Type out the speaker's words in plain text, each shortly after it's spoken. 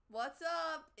What's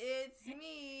up? It's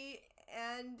me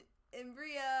and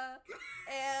Imbria,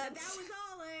 and that was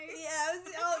Ollie.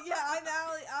 I'm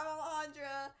Allie. I'm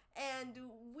Alejandra, and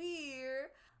we're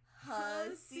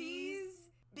Hussies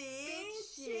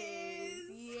Bitches.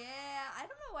 Yeah, I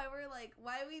don't know why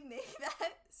we make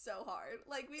that so hard.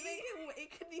 Like, we make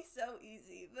it could be so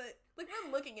easy, but like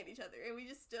we're looking at each other and we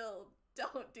just still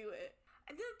don't do it.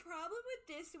 The problem with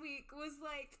this week was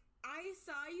like I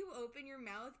saw you open your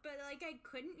mouth, but like I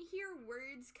couldn't hear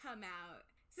words come out.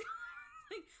 So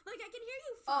like I can hear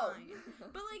you fine,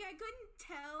 but like I couldn't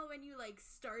tell when you like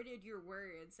started your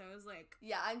words. So I was like,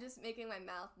 yeah, I'm just making my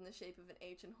mouth in the shape of an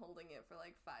H and holding it for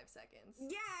like 5 seconds.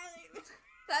 Yeah,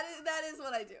 that is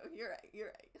what I do. You're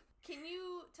right. Can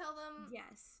you tell them?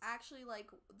 Yes. Actually,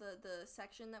 like the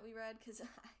section that we read, because I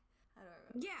don't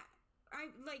remember. Yeah,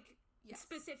 I like. Yes.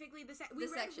 Specifically section. We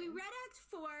read Act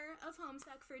 4 of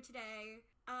Homestuck for today.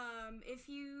 If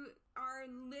you are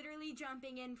literally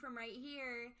jumping in from right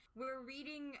here, we're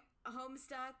reading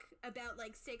Homestuck about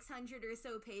like 600 or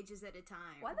so pages at a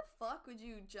time. Why the fuck would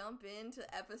you jump into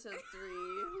episode 3?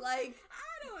 Like,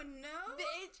 I don't know.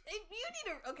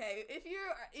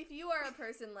 If you are a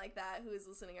person like that who is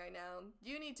listening right now,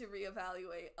 you need to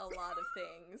reevaluate a lot of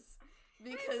things.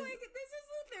 Because it's like, this is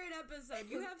the 3rd episode.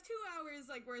 You have 2 hours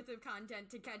like worth of content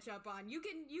to catch up on. You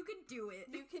can do it.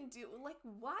 You can do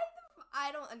why I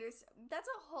don't understand. That's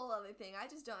a whole other thing. I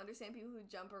just don't understand people who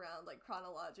jump around like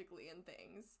chronologically and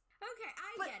things. Okay,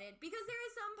 I get it, because there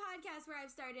are some podcasts where I've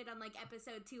started on like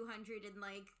episode 200 and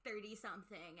like 30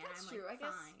 something, and that's I'm true. like,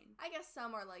 fine. I guess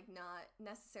some are like not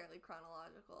necessarily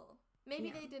chronological.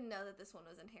 Maybe they didn't know that this one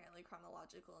was inherently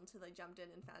chronological until they jumped in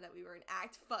and found out we were in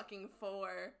Act fucking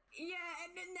 4. Yeah,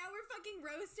 and now we're fucking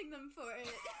roasting them for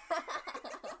it.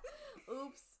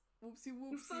 Oops. Oopsie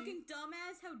whoopsie. Fucking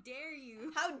dumbass, how dare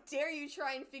you? How dare you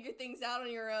try and figure things out on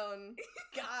your own?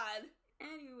 God.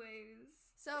 Anyways.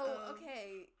 So,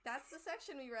 okay, that's the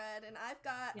section we read, and I've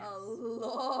got a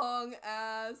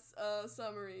long-ass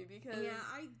summary, because... Yeah,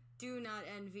 I do not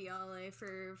envy Ole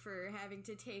for having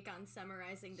to take on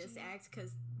summarizing this act,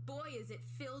 because boy is it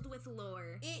filled with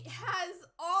lore. It has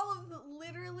all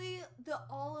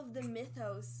of the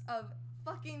mythos of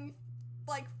fucking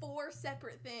like 4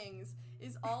 separate things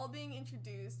is all being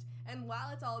introduced, and while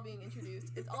it's all being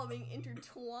introduced, it's all being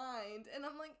intertwined, and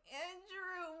I'm like,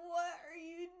 Andrew, what are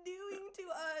you doing to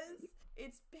us?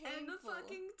 It's painful. And the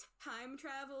fucking time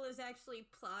travel is actually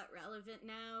plot relevant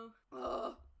now.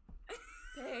 Ugh.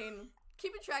 Pain.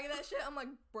 Keeping track of that shit, I'm like,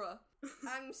 bruh.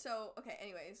 I'm so... Okay,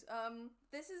 anyways,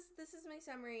 this is my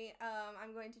summary.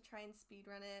 I'm going to try and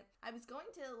speedrun it. I was going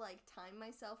to, like, time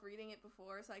myself reading it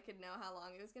before so I could know how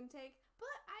long it was going to take, but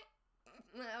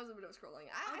that was a bit of scrolling.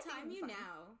 I'll time you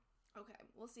now. Okay,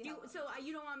 we'll see how long. So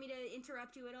you don't want me to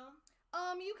interrupt you at all?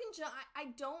 You can jump.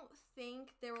 I don't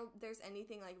think there's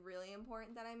anything like really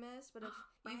important that I missed, but if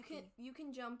you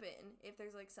can jump in if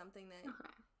there's like something that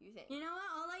you think. You know what?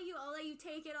 I'll let you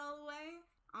take it all away.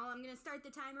 I'm gonna start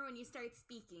the timer when you start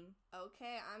speaking.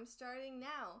 Okay, I'm starting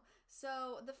now.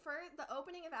 So the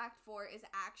opening of Act 4 is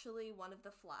actually one of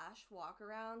the Flash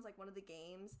walkarounds, like one of the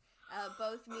games.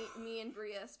 Both me and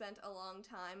Bria spent a long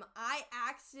time. I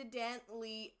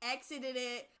accidentally exited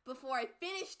it before I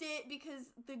finished it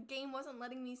because the game wasn't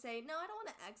letting me say, no, I don't want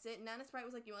to exit. And Nana Sprite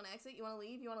was like, you want to exit? You want to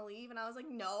leave? You want to leave? And I was like,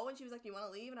 no. And she was like, you want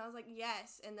to leave? And I was like,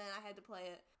 yes. And then I had to play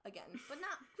it again, but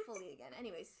not fully again.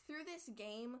 Anyways, through this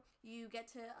game, you get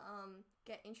to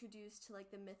get introduced to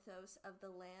like the mythos of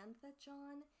the land that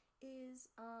John is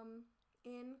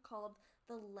in, called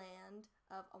the land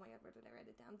of, oh my god, where did I write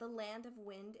it down? The land of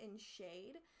wind and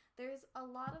shade. There's a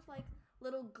lot of like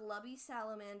little glubby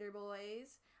salamander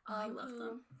boys. I love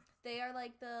them. They are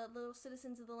like the little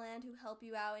citizens of the land who help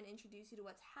you out and introduce you to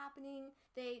what's happening.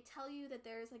 They tell you that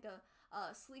there's like a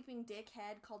sleeping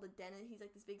dickhead called a denizen. He's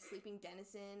like this big sleeping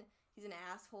denizen. He's an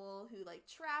asshole who, like,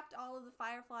 trapped all of the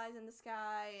fireflies in the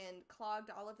sky and clogged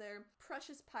all of their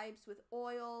precious pipes with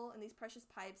oil, and these precious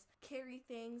pipes carry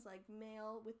things like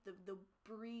mail with the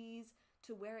breeze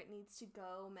to where it needs to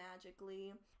go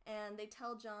magically. And they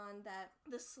tell John that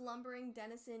the slumbering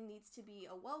denizen needs to be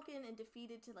awoken and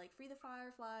defeated to, like, free the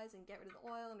fireflies and get rid of the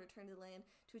oil and return to the land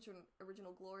to its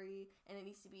original glory. And it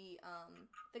needs to be,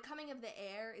 the coming of the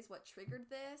heir is what triggered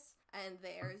this, and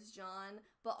the heir is John,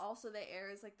 but also the heir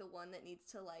is, like, the one that needs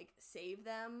to, like, save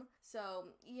them. So,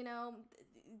 you know,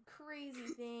 crazy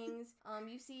things.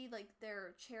 You see, like,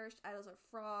 their cherished idols are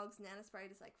frogs. Nana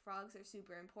Sprite is like, frogs are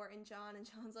super important, John. And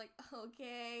John's like,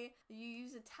 okay. You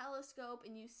use a telescope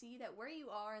and you see that where you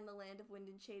are in the land of wind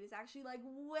and shade is actually, like,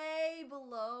 way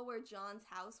below where John's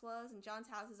house was. And John's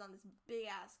house is on this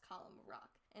big-ass column of rock.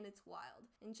 and it's wild.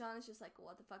 And John is just like,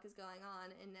 what the fuck is going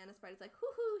on? And Nana Sprite is like,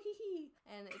 hoo-hoo, hee-hee,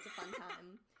 and it's a fun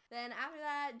time. Then after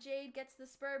that, Jade gets the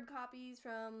Spurb copies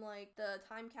from, like, the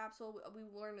time capsule. We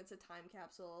learn it's a time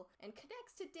capsule. And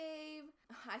connects to Dave.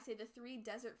 I say the 3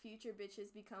 desert future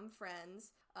bitches become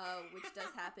friends, which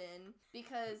does happen.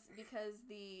 Because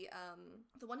the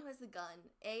one who has the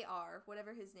gun, AR,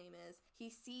 whatever his name is, he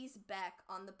sees Beck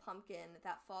on the pumpkin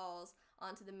that falls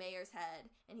onto the mayor's head.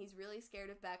 And he's really scared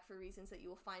of Beck for reasons that you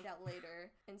will find out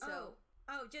later. And so...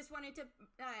 Oh, just wanted to...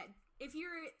 if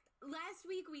you're... Last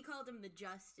week we called him the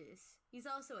Justice. He's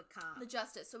also a cop. The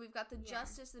Justice. So we've got the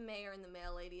Justice, the Mayor, and the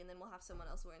Mail Lady, and then we'll have someone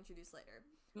else we'll introduce later.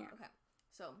 Yeah. Okay.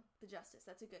 So, the Justice.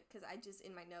 That's a good... Because I just,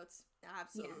 in my notes,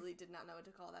 absolutely did not know what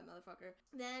to call that motherfucker.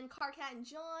 Then Karkat and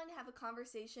John have a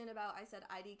conversation about, I said,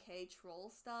 IDK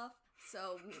troll stuff.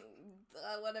 So,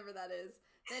 whatever that is.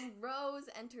 Then Rose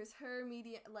enters her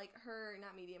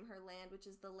land, which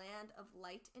is the land of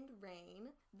light and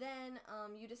rain. Then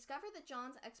you discover that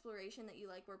John's exploration that you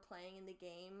were playing in the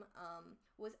game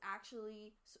was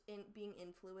actually being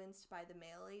influenced by the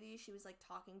Mail Lady. She was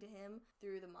talking to him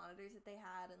through the monitors that they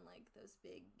had and those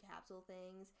big capsule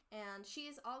things. And she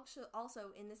is also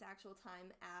in this actual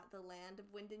time at the land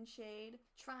of Wind and Shade,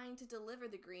 trying to deliver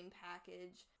the green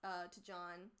package to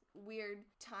John. Weird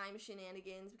time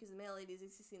shenanigans because the Mail Lady is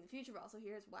existing in the future, but also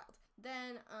here is wild.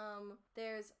 Then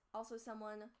there's also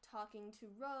someone talking to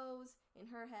Rose in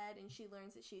her head, and she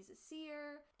learns that she's a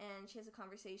seer, and she has a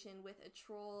conversation with a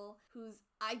troll who's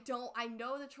I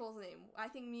know the troll's name. I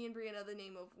think me and Bria know the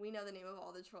name of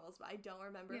all the trolls, but I don't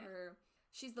remember her.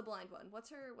 She's the blind one.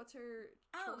 What's her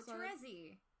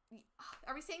Terezi.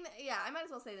 Are we saying that? Yeah, I might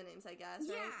as well say the names, I guess.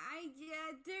 Right?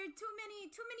 Yeah. There are too many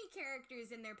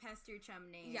characters in their Pester Chum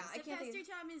names. Yeah, I can't Pester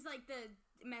Chum is the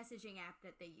messaging app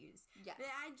that they use. Yes. But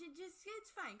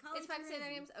it's fine. It's fine to say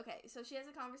their names? Okay, so she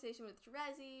has a conversation with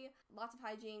Terezi, lots of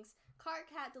hijinks.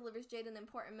 Karkat delivers Jade an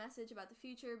important message about the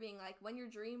future, being like, when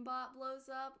your dream bot blows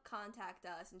up, contact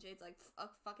us. And Jade's like,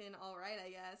 fucking alright,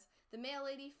 I guess. The Mail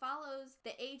Lady follows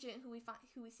the agent, who we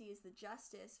see as the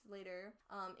Justice later,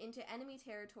 into enemy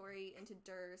territory, into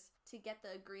Durst, to get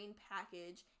the green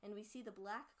package, and we see the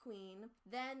Black Queen.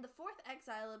 Then the 4th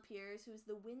exile appears, who's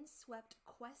the windswept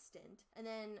Questant. And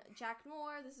then Jack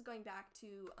Noir, this is going back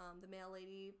to the Mail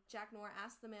Lady. Jack Noir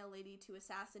asks the Mail Lady to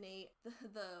assassinate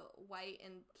the White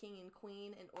and King and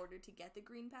Queen in order to get the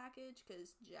green package,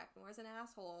 because Jack Noir's an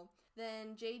asshole.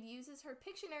 Then Jade uses her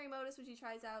Pictionary modus, which she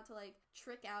tries out to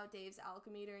trick out Dave's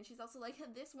alchemy-meter, and she's also like,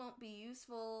 this won't be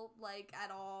useful at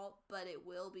all, but it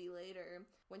will be later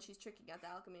when she's tricking out the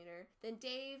alchemy-meter. Then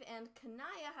Dave and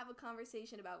Kanaya have a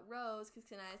conversation about Rose, because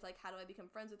Kanaya's like, how do I become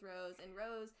friends with Rose? And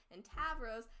Rose and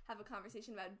Tavros have a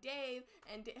conversation about Dave,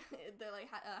 and they're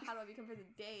like, how do I become friends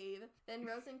with Dave? Then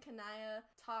Rose and Kanaya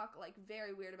talk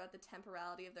very weird about the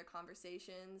temporality of their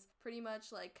conversations. Pretty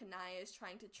much Kanaya is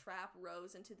trying to trap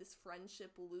Rose into this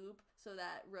friendship loop so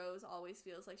that Rose always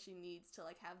feels like she needs to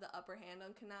have the upper hand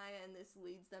on Kanaya, and this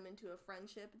leads them into a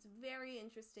friendship. It's very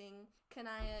interesting.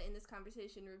 Kanaya in this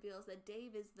conversation reveals that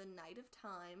Dave is the Knight of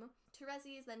Time.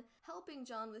 Terezi is then helping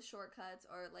John with shortcuts,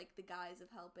 or the guise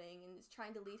of helping, and is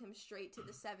trying to lead him straight to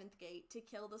the 7th gate to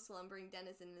kill the slumbering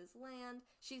denizen in his land.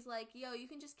 She's like, yo, you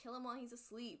can just kill him while he's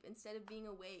asleep instead of being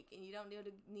awake, and you don't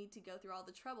need to go through all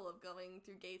the trouble of going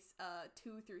through gates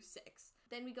 2 through 6.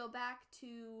 Then we go back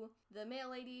to the Mail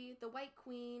Lady. The White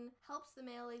Queen helps the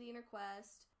Mail Lady in her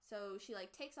quest. So she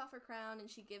takes off her crown and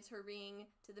she gives her ring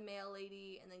to the Mail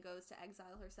Lady and then goes to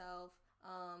exile herself.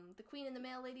 The Queen and the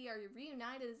Mail Lady are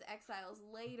reunited as exiles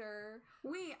later.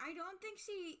 Wait, I don't think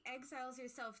she exiles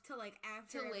herself till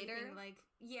after till later.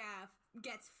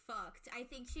 Gets fucked. I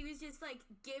think she was just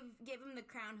give him the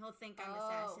crown, he'll think I'm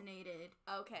assassinated.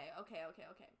 Okay.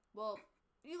 Well,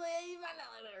 you find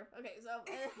out later. Okay, so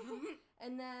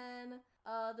and then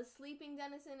the sleeping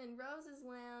denizen in Rose's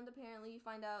land, apparently you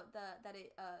find out that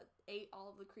it ate all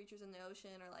of the creatures in the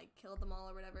ocean, or killed them all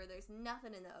or whatever. There's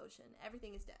nothing in the ocean.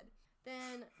 Everything is dead.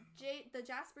 Then the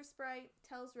Jasper Sprite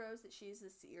tells Rose that she's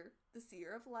the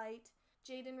seer of light.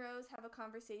 Jade and Rose have a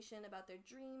conversation about their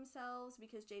dream selves,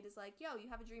 because Jade is like, yo, you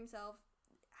have a dream self.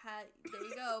 There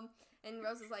you go. And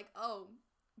Rose is like, oh,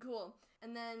 cool.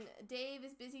 And then Dave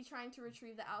is busy trying to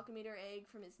retrieve the alchemy-meter egg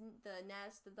from the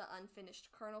nest that the unfinished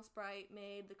Colonel Sprite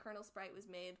made. The Colonel Sprite was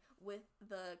made with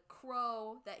the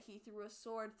crow that he threw a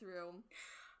sword through.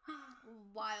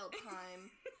 Wild time.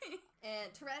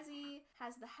 And Terezi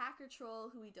has the hacker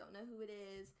troll, who we don't know who it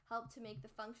is, help to make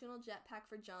the functional jetpack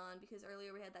for John, because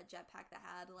earlier we had that jetpack that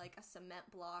had a cement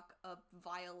block, a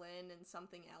violin, and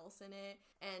something else in it.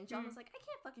 And John was like, I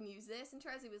can't fucking use this. And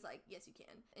Terezi was like, yes you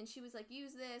can. And she was like,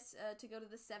 use this to go to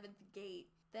the 7th gate.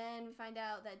 Then we find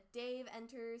out that Dave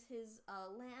enters his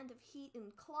land of heat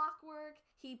and clockwork.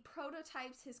 He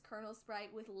prototypes his Colonel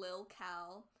Sprite with Lil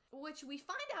Cal, which we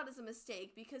find out is a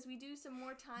mistake because we do some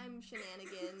more time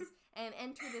shenanigans and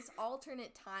enter this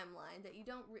alternate timeline that you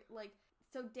don't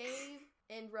So Dave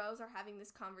and Rose are having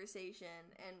this conversation,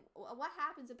 and what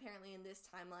happens apparently in this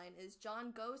timeline is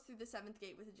John goes through the 7th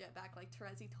gate with a jetpack like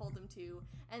Terezi told him to,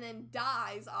 and then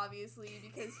dies, obviously,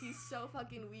 because he's so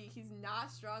fucking weak. He's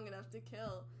not strong enough to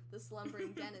kill the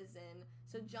slumbering denizen.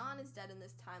 So John is dead in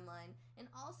this timeline, and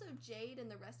also Jade and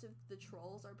the rest of the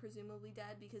trolls are presumably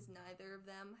dead because neither of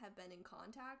them have been in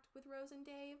contact with Rose and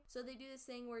Dave. So they do this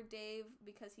thing where Dave,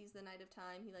 because he's the Knight of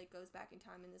Time, he like goes back in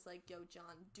time and is like, yo,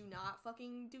 John, do not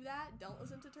fucking do that. Don't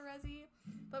listen to Terezi.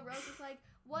 But Rose is like,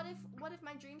 what if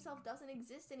my dream self doesn't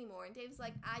exist anymore? And Dave's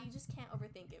like, you just can't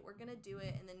overthink it. We're gonna do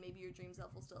it, and then maybe your dream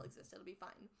self will still exist. It'll be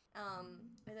fine.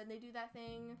 And then they do that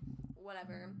thing.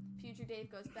 Whatever. Future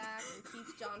Dave goes back and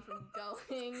keeps John from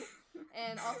going.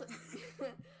 And also,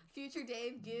 Future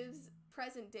Dave gives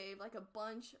present Dave like a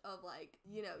bunch of like,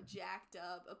 jacked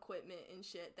up equipment and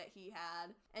shit that he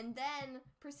had. And then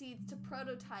proceeds to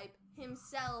prototype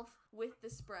himself with the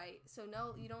Sprite. So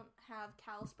no, you don't have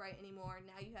Cal Sprite anymore.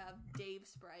 Now you have Dave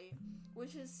Sprite,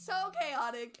 which is so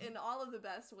chaotic in all of the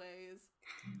best ways.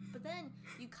 But then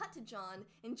you cut to John,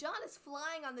 and John is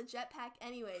flying on the jetpack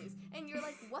anyways, and you're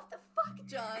like, what the fuck,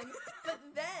 John? But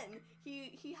then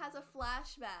he has a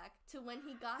flashback to when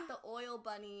he got the oil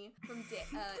bunny from Dave.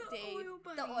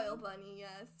 The oil bunny,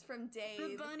 yes, from Dave.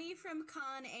 The bunny from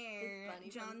Con Air,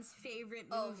 John's favorite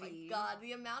movie. Oh my god,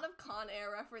 the amount of Con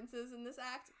Air references in this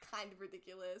act, kind of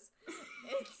ridiculous.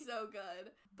 It's so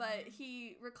good. But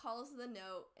he recalls the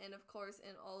note, and of course,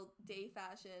 in all Dave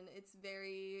fashion, it's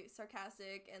very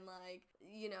sarcastic and like,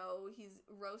 he's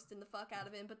roasting the fuck out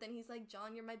of him. But then he's like,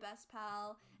 John, you're my best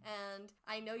pal, and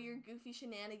I know your goofy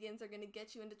shenanigans are gonna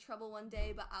get you into trouble one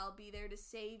day, but I'll be there to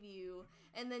save you.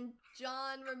 And then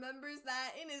John remembers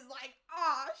that and is like,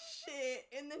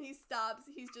 shit. And then he stops.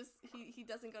 He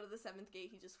doesn't go to the 7th gate.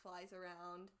 He just flies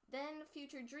around. Then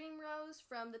future Dream Rose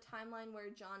from the timeline where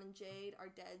John and Jade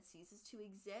are dead ceases to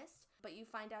exist. But you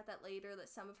find out that later that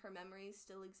some of her memories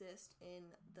still exist in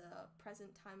the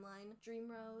present timeline, Dream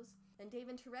Rose. And Dave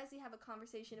and Terezi have a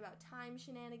conversation about time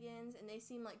shenanigans, and they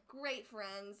seem like great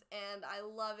friends, and I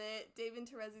love it. Dave and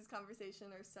Terezi's conversation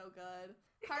are so good.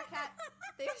 Carcat,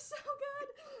 they're so good.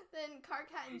 Then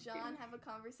Carcat and John have a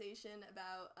conversation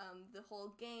about the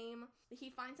whole game. He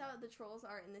finds out the trolls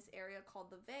are in this area called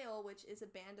the Veil, which is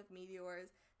a band of meteors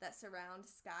that surround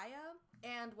Skaya.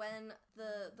 And when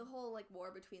the whole like war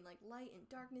between like light and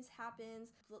darkness happens,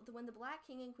 when the Black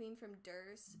King and Queen from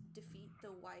Durst defeat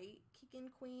the White King and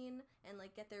Queen and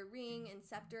like get their ring and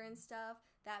scepter and stuff,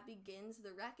 that begins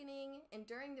the reckoning. And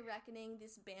during the reckoning,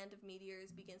 this band of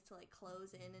meteors begins to like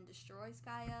close in and destroy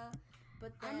Skaya.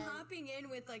 But then, I'm hopping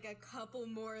in with like a couple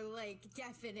more like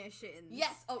definitions.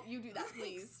 Yes. Oh, you do that,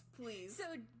 please. Please. So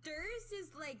Durst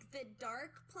is like the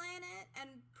dark planet, and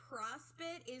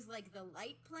Prospit is like the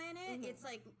light planet. Mm-hmm. It's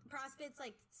like Prospit's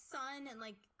like sun and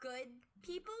like good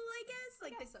people, I guess.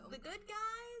 Like the good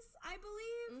guys, I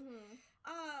believe. Mm-hmm.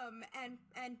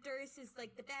 And Durst is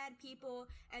like the bad people,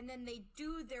 and then they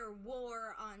do their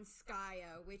war on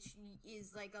Skaya, which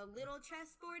is like a little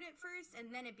chessboard at first,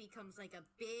 and then it becomes like a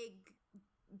big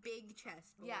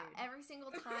chessboard. Yeah, every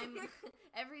single time,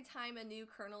 every time a new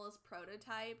kernel is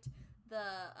prototyped,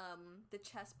 the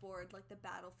chessboard, like the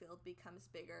battlefield, becomes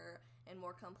bigger and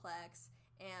more complex,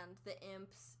 and the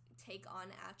imps take on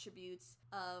attributes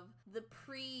of the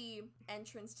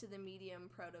pre-entrance to the medium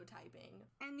prototyping.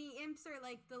 And the imps are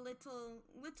like the little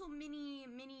mini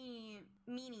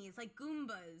meanies, like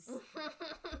Goombas.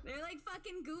 They're like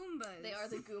fucking Goombas. They are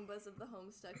the Goombas of the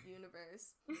Homestuck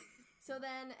universe. So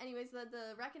then, anyways,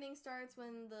 the reckoning starts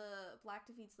when the Black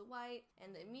defeats the White,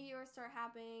 and the meteors start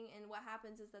happening, and what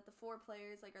happens is that the 4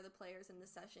 players, like, are the players in the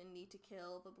session, need to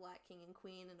kill the Black King and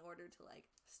Queen in order to, like,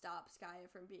 stop Skaya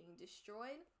from being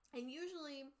destroyed. And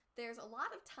usually, there's a lot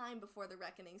of time before the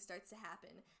reckoning starts to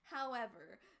happen.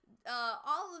 However,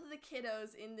 all of the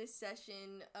kiddos in this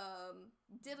session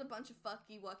did a bunch of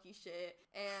fucky-wucky shit,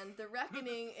 and the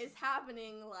reckoning is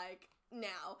happening, like,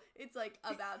 now. It's like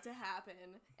about to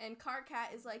happen, and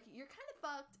Carcat is like, you're kind of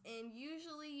fucked, and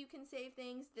usually you can save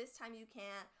things, this time you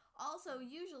can't. Also,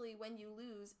 usually when you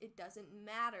lose, it doesn't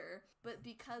matter, but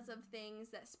because of things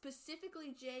that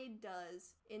specifically Jade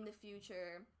does in the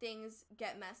future, things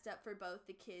get messed up for both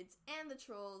the kids and the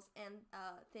trolls, and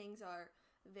things are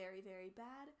very, very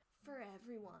bad for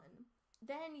everyone.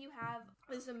 Then you have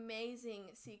this amazing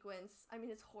sequence. I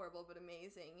mean, it's horrible, but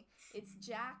amazing. It's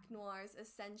Jack Noir's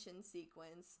ascension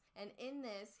sequence. And in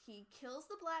this, he kills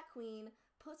the Black Queen,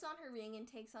 puts on her ring, and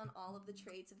takes on all of the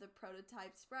traits of the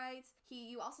prototype sprites.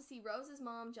 You also see Rose's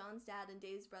mom, John's dad, and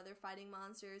Dave's brother fighting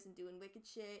monsters and doing wicked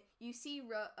shit. You see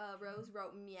Rose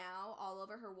wrote meow all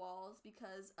over her walls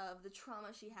because of the trauma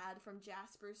she had from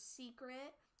Jasper's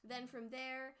secret. Then from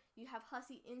there, you have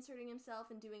Hussey inserting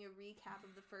himself and doing a recap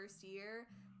of the first year.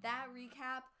 That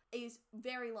recap is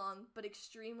very long, but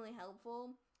extremely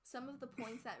helpful. Some of the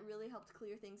points that really helped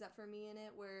clear things up for me in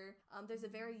it were, there's a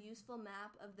very useful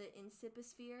map of the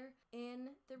Incipisphere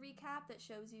in the recap that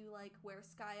shows you, like, where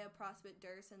Skya, Prospit,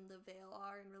 Durst, and the Veil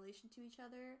are in relation to each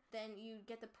other. Then you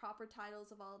get the proper titles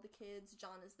of all the kids.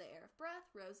 John is the Heir of Breath,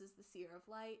 Rose is the Seer of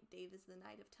Light, Dave is the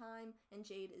Knight of Time, and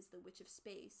Jade is the Witch of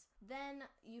Space. Then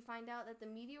you find out that the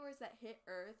meteors that hit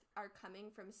Earth are coming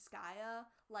from Skya,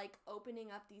 like, opening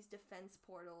up these defense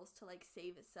portals to, like,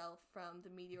 save itself from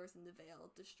the meteors in the Veil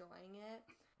destroying it,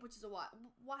 which is a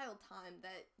wild time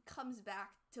that comes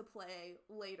back to play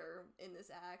later in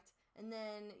this act. And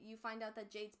then you find out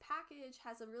that Jade's package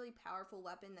has a really powerful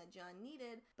weapon that John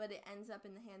needed, but it ends up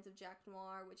in the hands of Jack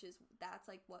Noir, that's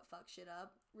like what fucks shit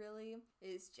up, really,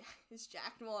 is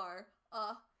Jack Noir.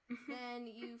 Then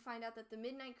you find out that the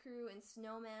Midnight Crew and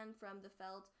Snowman from the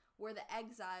Felt were the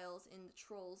exiles in the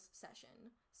Trolls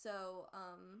session. So,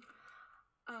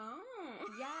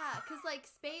 yeah, because, like,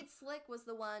 Spade Slick was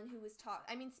the one who was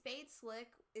Spade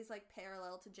Slick is, like,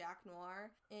 parallel to Jack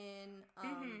Noir in,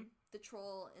 the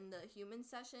Troll in the Human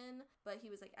session, but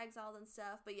he was, like, exiled and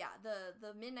stuff. But yeah,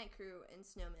 the Midnight Crew and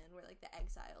Snowman were, like, the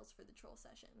exiles for the Troll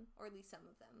session, or at least some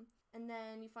of them. And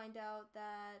then you find out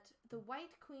that the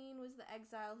White Queen was the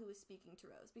exile who was speaking to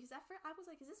Rose, because at first I was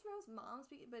like, is this Rose's mom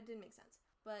speaking? But it didn't make sense.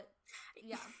 But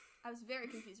yeah, I was very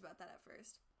confused about that at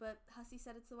first. But Hussey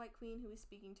said it's the White Queen who is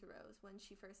speaking to Rose when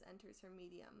she first enters her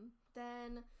medium.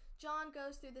 Then John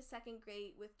goes through the second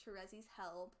gate with Terezi's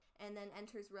help, and then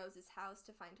enters Rose's house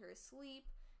to find her asleep.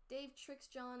 Dave tricks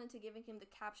John into giving him the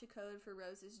captcha code for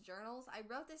Rose's journals. I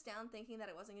wrote this down thinking that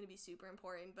it wasn't going to be super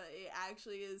important, but it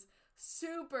actually is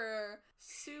super,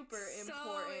 super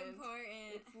important.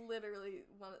 It's literally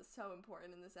so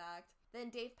important in this act. Then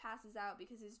Dave passes out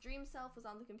because his dream self was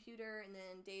on the computer, and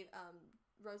then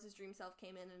Rose's dream self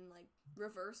came in and, like,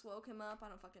 reverse woke him up. I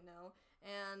don't fucking know.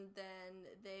 And then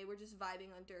they were just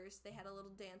vibing on Durst. They had a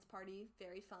little dance party.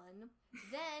 Very fun.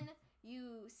 Then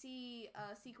you see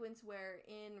a sequence where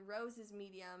in Rose's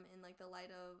medium, in, like, the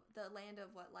land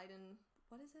of Light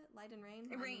and Rain?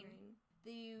 Rain.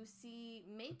 You see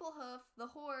Maplehoof, the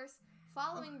horse,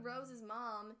 following Rose's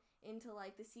mom into,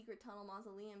 like, the secret tunnel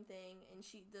mausoleum thing, and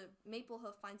the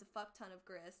Maplehoof finds a fuck ton of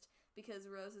grist because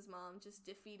Rose's mom just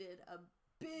defeated a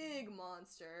big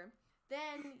monster.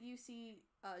 Then you see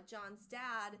John's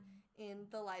dad in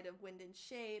the Light of Wind and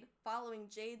Shade, following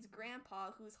Jade's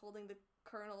grandpa, who's holding the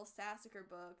Colonel Sassacre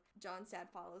book. John's dad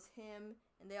follows him,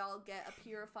 and they all get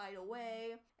purified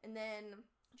away. And then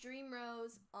Dream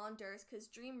Rose on Durst, because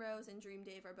Dream Rose and Dream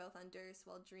Dave are both on Durst,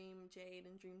 while Dream Jade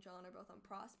and Dream John are both on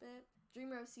Prospit.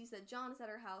 Dream Rose sees that John is at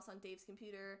her house on Dave's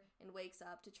computer and wakes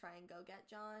up to try and go get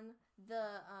John.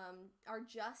 Our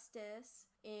Justice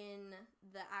in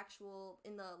the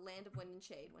Land of Wind and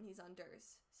Shade when he's on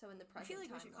Durst. So in the present I feel like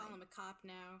timeline. we should call him a cop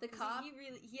now. The cop?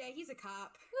 He's a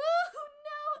cop. Oh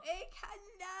no,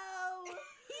 no.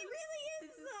 He really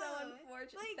is. This is so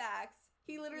unfortunate. Like, facts.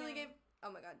 He literally gave.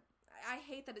 Oh my god, I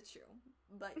hate that it's true,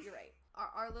 but you're right.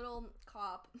 Our little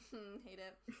cop, hate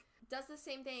it, does the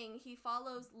same thing. He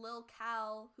follows Lil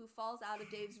Cal, who falls out of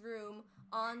Dave's room,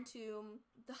 onto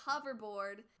the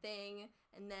hoverboard thing,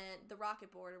 and then the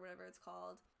rocket board, or whatever it's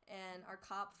called. And our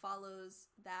cop follows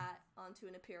that onto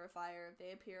an Apurifier.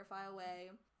 They Apurify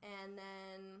away. And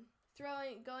then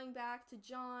going back to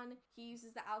John, he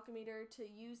uses the Alchemator to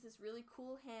use this really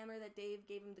cool hammer that Dave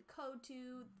gave him the code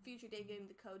to, future Dave gave him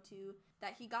the code to,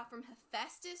 that he got from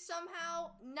Hephaestus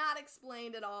somehow. Not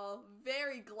explained at all.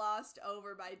 Very glossed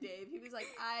over by Dave. He was like,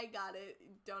 I got it.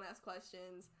 Don't ask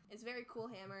questions. It's a very cool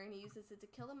hammer, and he uses it to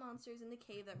kill the monsters in the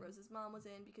cave that Rose's mom was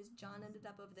in, because John ended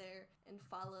up over there and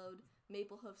followed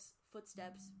Maplehoof's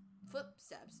footsteps.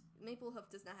 Maplehoof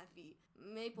does not have feet.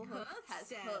 Maplehoof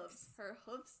has hooves. Her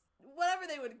hoofs, whatever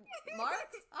they would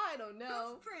mark. I don't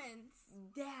know. Hoof prints.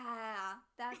 Yeah,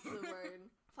 that's the word.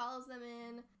 Follows them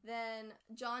in. Then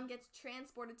John gets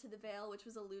transported to the Veil, which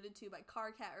was alluded to by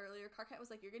Carcat earlier. Carcat was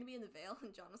like, "You're gonna be in the Veil,"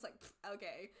 and John was like,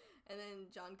 "Okay." And then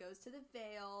John goes to the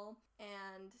Veil,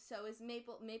 and so is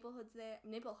Maplehoof.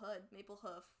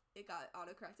 It got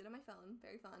auto-corrected on my phone.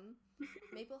 Very fun.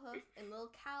 Maplehoof and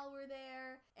Lil Cal were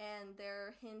there, and there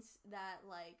are hints that,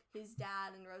 like, his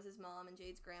dad and Rose's mom and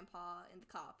Jade's grandpa and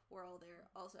the cop were all there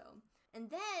also. And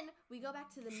then we go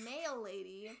back to the mail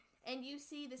lady, and you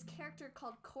see this character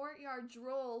called Courtyard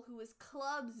Droll, who is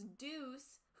Clubs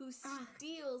Deuce, who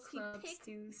steals,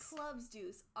 Clubs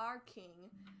Deuce, our king.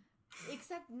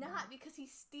 Except not, because he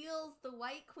steals the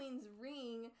White Queen's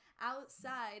ring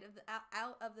outside of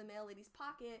out of the mail lady's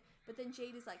pocket, but then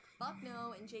Jade is like, fuck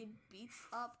no, and Jade beats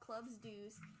up Clubs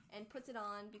Deuce and puts it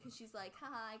on because she's like,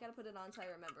 haha, I gotta put it on so I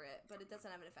remember it, but it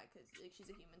doesn't have an effect because like, she's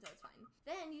a human, so it's fine.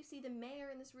 Then you see the mayor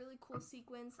in this really cool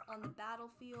sequence on the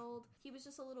battlefield. He was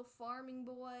just a little farming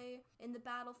boy in the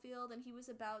battlefield, and he was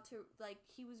about to, like,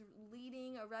 he was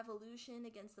leading a revolution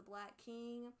against the Black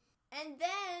King, and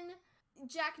then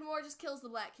Jack Moore just kills the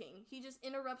Black King. He just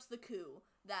interrupts the coup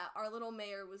that our little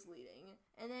mayor was leading.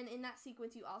 And then in that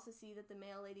sequence, you also see that the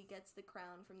mail lady gets the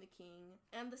crown from the king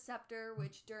and the scepter,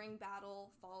 which during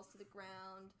battle falls to the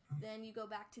ground. Then you go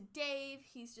back to Dave.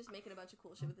 He's just making a bunch of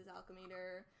cool shit with his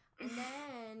alchemy-meter. And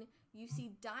then you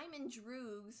see Diamond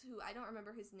Droogs, who I don't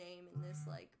remember his name in this,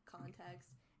 like, context,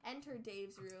 enter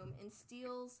Dave's room and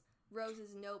steals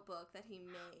Rose's notebook that he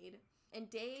made. And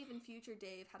Dave and future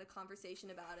Dave had a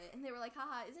conversation about it, and they were like,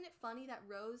 haha, isn't it funny that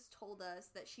Rose told us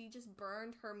that she just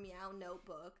burned her Meow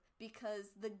notebook because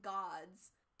the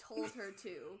gods told her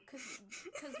to?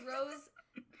 Because Rose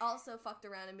also fucked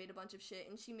around and made a bunch of shit,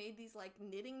 and she made these, like,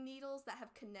 knitting needles that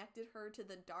have connected her to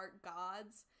the dark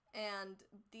gods. And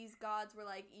these gods were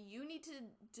like, you need to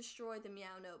destroy the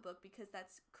Meow notebook because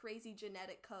that's crazy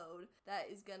genetic code that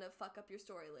is gonna fuck up your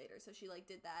story later. So she, like,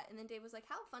 did that. And then Dave was like,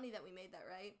 how funny that we made that,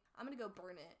 right? I'm gonna go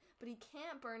burn it. But he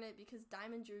can't burn it because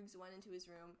Diamond Droogs went into his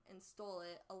room and stole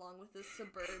it along with the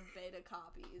Suburb beta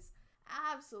copies.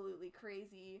 Absolutely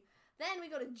crazy. Then we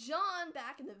go to John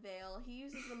back in the Vale. He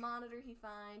uses the monitor he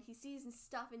finds. He sees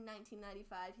stuff in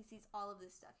 1995. He sees all of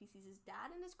this stuff. He sees his dad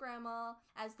and his grandma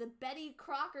as the Betty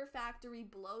Crocker factory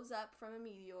blows up from a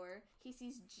meteor. He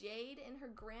sees Jade and her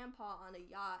grandpa on a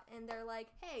yacht, and they're like,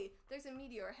 hey, there's a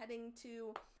meteor heading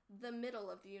to the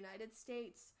middle of the United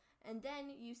States. And then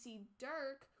you see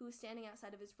Dirk, who's standing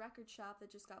outside of his record shop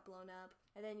that just got blown up.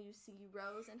 And then you see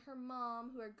Rose and her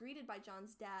mom, who are greeted by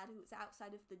John's dad, who's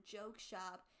outside of the joke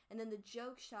shop. And then the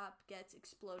joke shop gets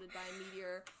exploded by a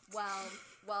meteor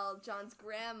while John's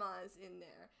grandma is in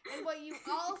there. And what you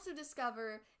also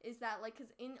discover is that, like,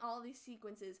 because in all these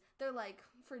sequences, they're like,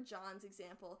 for John's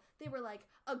example, they were like,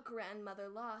 a grandmother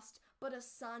lost, but a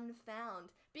son found.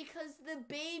 Because the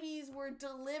babies were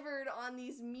delivered on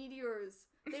these meteors.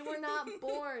 They were not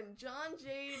born. John,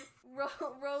 Jade,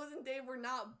 Rose, and Dave were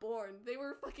not born. They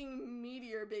were fucking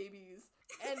meteor babies.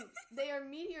 And they are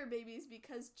meteor babies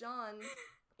because John,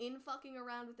 in fucking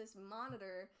around with this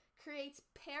monitor, creates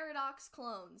paradox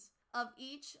clones of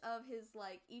each of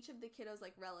the kiddos,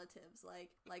 like, relatives,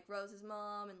 like Rose's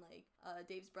mom and, like,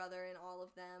 Dave's brother and all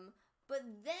of them. But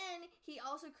then he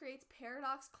also creates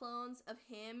paradox clones of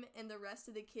him and the rest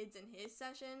of the kids in his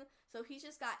session. So he's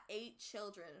just got 8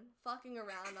 children fucking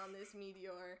around on this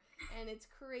meteor, and it's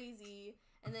crazy.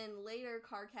 And then later,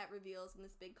 Karkat reveals in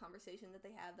this big conversation that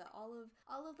they have that all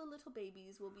of the little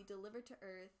babies will be delivered to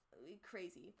Earth.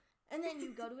 Crazy. And then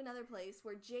you go to another place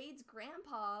where Jade's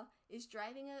grandpa is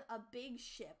driving a big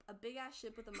ship, a big-ass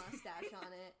ship with a mustache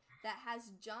on it that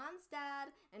has John's dad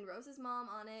and Rose's mom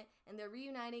on it, and they're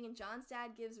reuniting, and John's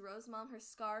dad gives Rose's mom her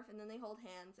scarf, and then they hold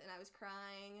hands, and I was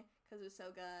crying because it was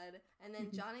so good. And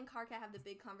then John and Karkat have the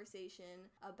big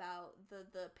conversation about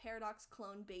the paradox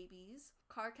clone babies.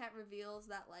 Karkat reveals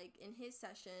that, like, in his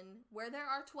session, where there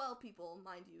are 12 people,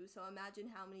 mind you, so imagine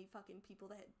how many fucking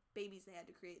babies they had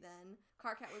to create then.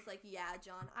 Karkat was like, yeah,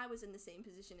 John, I was in the same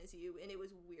position as you, and it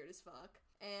was weird as fuck.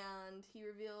 And he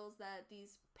reveals that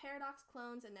these paradox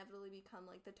clones inevitably become,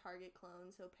 like, the target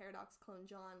clone, so paradox clone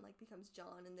John, like, becomes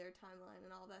John in their timeline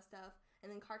and all that stuff. And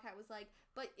then Karkat was like,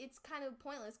 but it's kind of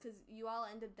pointless because you all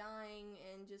end up dying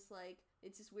and just, like,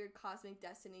 it's this weird cosmic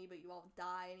destiny, but you all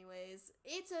die anyways.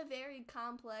 It's a very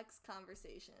complex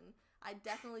conversation. I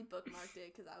definitely bookmarked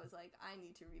it because I was like, I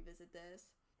need to revisit this.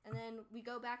 And then we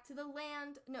go back to the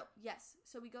land.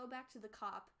 So we go back to the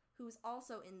cop who's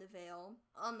also in the Vale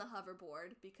on the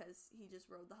hoverboard because he just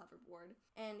rode the hoverboard.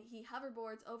 And he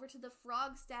hoverboards over to the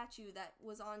frog statue that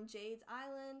was on Jade's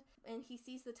island, and he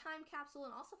sees the time capsule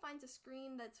and also finds a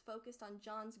screen that's focused on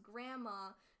John's grandma,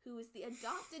 who is the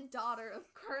adopted daughter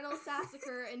of Colonel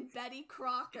Sassacre and Betty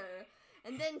Crocker.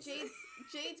 And then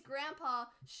Jade's grandpa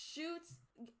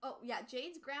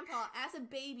Jade's grandpa, as a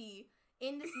baby,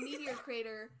 in this meteor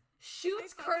crater,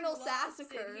 shoots Colonel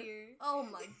Sassacre. Oh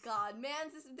my god,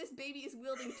 man, this baby is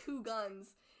wielding 2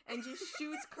 guns and just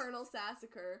shoots Colonel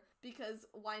Sassacre because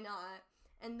why not?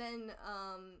 And then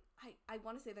I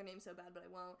want to say their name so bad, but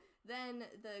I won't. Then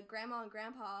the grandma and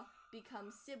grandpa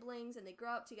become siblings and they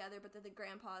grow up together, but then the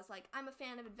grandpa is like, I'm a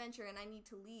fan of adventure and I need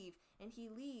to leave. And he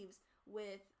leaves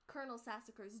with Colonel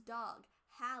Sassacre's dog,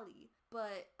 Hallie.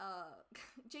 But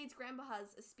Jade's grandpa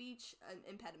has a speech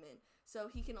impediment, so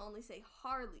he can only say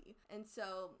Harley. And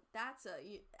so that's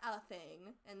a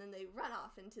thing. And then they run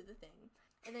off into the thing.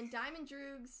 And then Diamond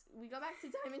Droogs, we go back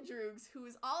to Diamond Droogs, who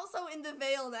is also in the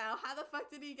Vale now. How the fuck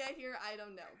did he get here? I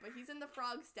don't know. But he's in the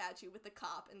frog statue with the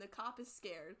cop, and the cop is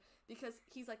scared because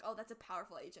he's like, oh, that's a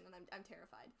powerful agent, and I'm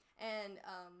terrified. And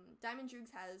Diamond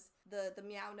Droogs has the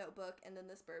Meow Notebook and then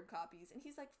the Spurb copies. And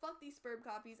he's like, fuck these Spurb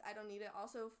copies. I don't need it.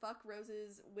 Also, fuck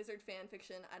Rose's wizard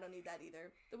fanfiction. I don't need that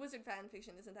either. The wizard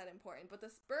fanfiction isn't that important. But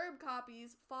the Spurb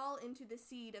copies fall into the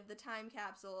seed of the time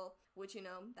capsule, which, you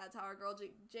know, that's how our girl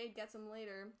Jade gets them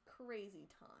later. Crazy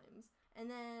times. And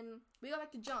then we go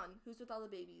back to John, who's with all the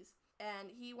babies.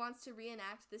 And he wants to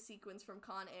reenact the sequence from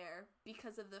Con Air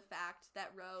because of the fact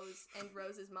that Rose and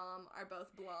Rose's mom are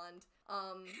both blonde.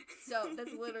 So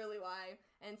that's literally why.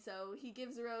 And so he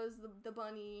gives Rose the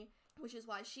bunny, which is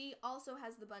why she also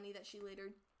has the bunny that she later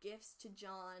gifts to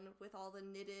John with all the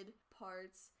knitted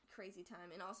parts. Crazy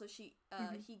time. And also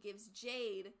he gives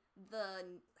Jade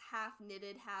the half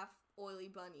knitted, half oily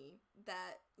bunny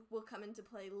that will come into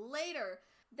play later.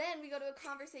 Then we go to a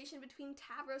conversation between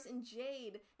Tavros and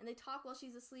Jade, and they talk while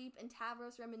she's asleep, and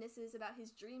Tavros reminisces about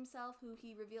his dream self, who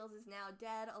he reveals is now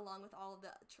dead, along with all of the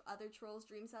other trolls'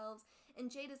 dream selves.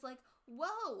 And Jade is like,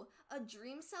 whoa, a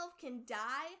dream self can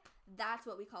die? That's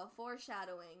what we call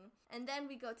foreshadowing. And then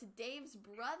we go to Dave's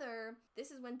brother.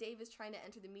 This is when Dave is trying to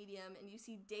enter the medium, and you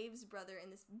see Dave's brother in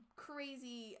this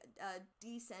crazy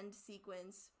descend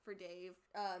sequence for Dave.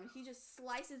 He just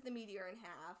slices the meteor in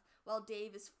half, while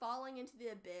Dave is falling into the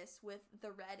abyss with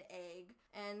the red egg.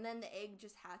 And then the egg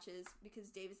just hatches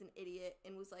because Dave is an idiot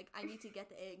and was like, I need to get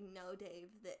the egg. No, Dave,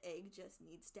 the egg just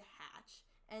needs to hatch.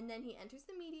 And then he enters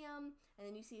the medium, and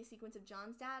then you see a sequence of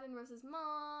John's dad and Rose's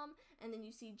mom, and then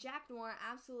you see Jack Noir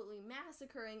absolutely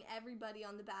massacring everybody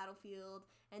on the battlefield,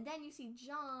 and then you see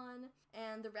John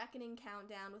and the Reckoning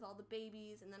countdown with all the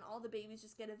babies, and then all the babies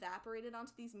just get evaporated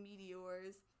onto these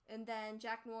meteors. And then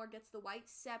Jack Noir gets the white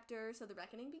scepter, so the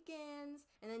Reckoning begins.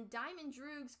 And then Diamond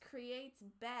Droogs creates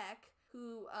Beck,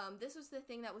 who, this was the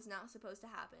thing that was not supposed to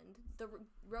happen. The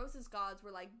Rose's gods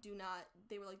were like,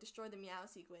 destroy the Meow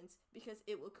sequence, because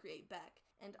it will create Beck,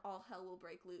 and all hell will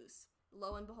break loose.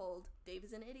 Lo and behold, Dave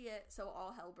is an idiot, so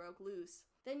all hell broke loose.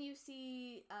 Then you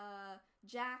see,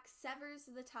 Jack severs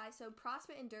the tie, so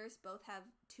Prospect and Durst both have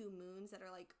 2 moons that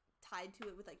are, like, tied to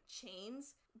it with, like,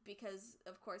 chains, because,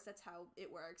 of course, that's how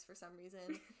it works for some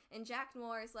reason. And Jack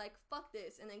Noir is like, fuck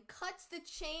this, and then cuts the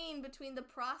chain between the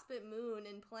Prospect moon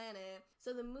and planet.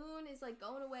 So the moon is, like,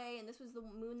 going away, and this was the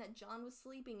moon that John was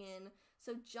sleeping in.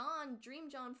 So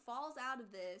Dream John falls out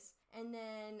of this, and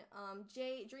then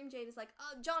Dream Jade is like,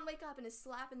 oh, John, wake up, and is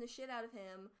slapping the shit out of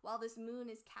him, while this moon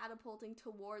is catapulting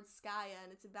towards Skaya,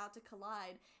 and it's about to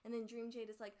collide. And then Dream Jade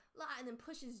is like, and then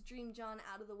pushes Dream John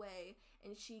out of the way,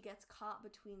 and she gets caught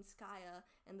between Skaya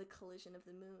and the collision of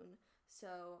the moon.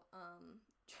 So,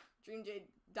 Dream Jade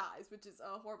dies, which is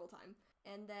a horrible time.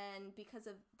 And then, because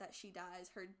of that she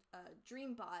dies, her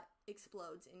Dream Bot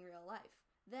explodes in real life.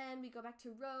 Then we go back to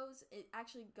Rose. It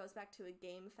actually goes back to a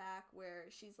game fact where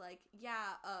she's like,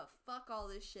 yeah, fuck all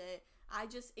this shit. I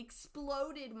just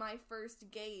exploded my first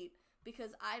gate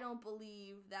because I don't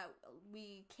believe that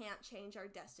we can't change our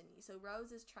destiny. So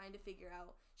Rose is trying to figure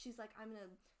out, she's like, I'm going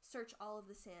to search all of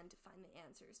the sand to find the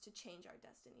answers to change our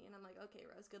destiny. And I'm like, okay,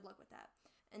 Rose, good luck with that.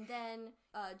 And then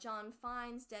John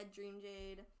finds dead Dream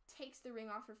Jade, takes the ring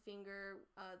off her finger,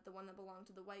 the one that belonged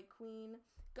to the White Queen,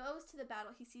 goes to the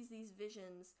battle. He sees these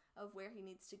visions of where he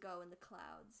needs to go in the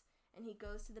clouds. And he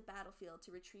goes to the battlefield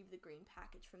to retrieve the green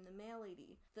package from the mail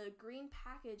lady. The green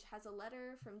package has a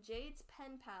letter from Jade's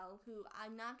pen pal, who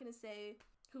I'm not going to say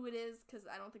who it is, because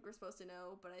I don't think we're supposed to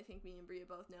know, but I think me and Bria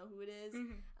both know who it is.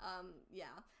 Mm-hmm.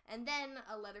 Yeah. And then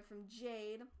a letter from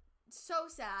Jade. So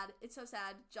sad. It's so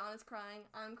sad. John is crying.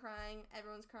 I'm crying.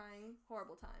 Everyone's crying.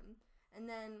 Horrible time. And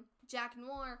then Jack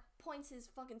Noir points his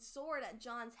fucking sword at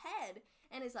John's head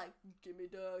and is like, give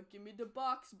me the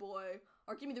box, boy.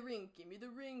 Or give me the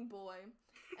ring, boy.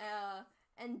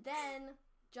 And then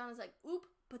John is like, oop.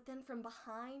 But then from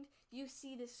behind, you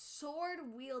see this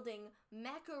sword-wielding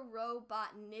mecha robot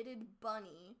knitted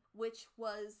bunny, which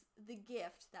was the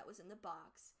gift that was in the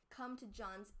box, come to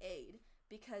John's aid.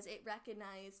 because it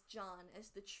recognized John as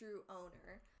the true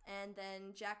owner. And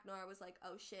then Jack Nora was like,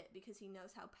 oh shit, because he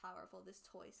knows how powerful this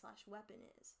toy/weapon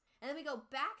is. And then we go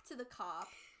back to the cop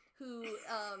who,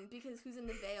 who's in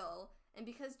the Vale, and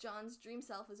because John's dream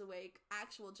self is awake,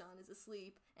 actual John is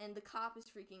asleep, and the cop is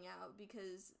freaking out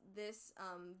because this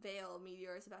Vale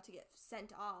meteor is about to get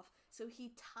sent off. So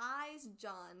he ties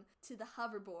John to the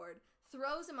hoverboard,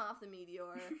 throws him off the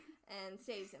meteor, and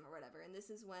saves him or whatever. And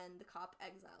this is when the cop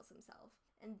exiles himself.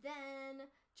 And then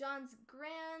Jade's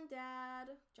grandpa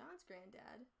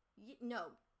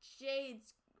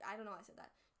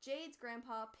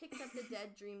picks up the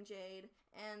dead Dream Jade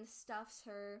and stuffs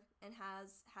her and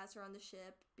has her on the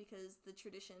ship because the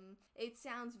tradition, it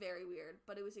sounds very weird,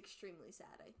 but it was extremely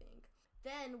sad, I think.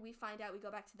 Then we find out, we go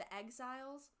back to the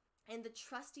exiles, and the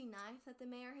trusty knife that the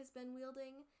mayor has been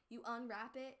wielding, you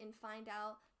unwrap it and find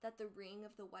out that the ring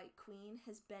of the White Queen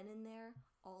has been in there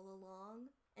all along.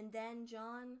 And then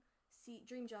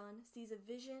Dream John sees a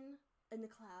vision in the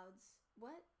clouds.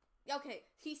 What? Okay,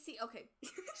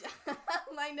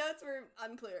 my notes were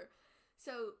unclear.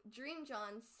 So Dream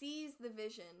John sees the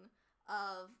vision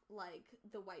of, like,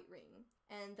 the White Ring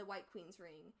and the White Queen's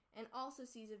ring, and also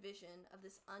sees a vision of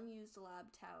this unused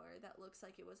lab tower that looks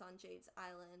like it was on Jade's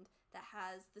Island that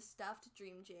has the stuffed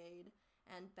Dream Jade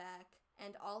and Beck,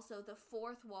 and also the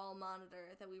fourth wall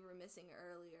monitor that we were missing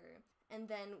earlier. And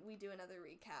then we do another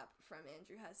recap from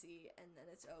Andrew Hussey, and then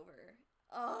it's over.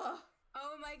 Ugh.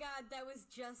 Oh my god, that was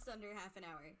just under half an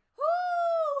hour.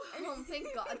 Woo! Oh, thank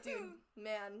God, dude.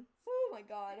 Man. Oh my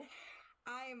god.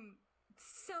 I'm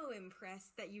so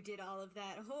impressed that you did all of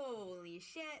that. Holy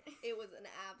shit. It was an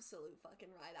absolute fucking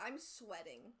ride. I'm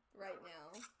sweating right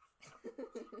now.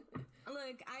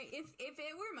 Look, if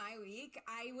it were my week,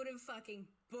 I would have fucking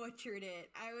butchered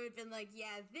it. I would have been like,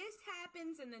 yeah, this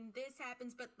happens and then this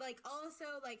happens, but like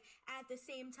also like at the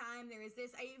same time there is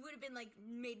this. I would have been like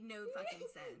made no fucking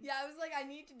sense. Yeah, I was like, I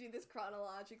need to do this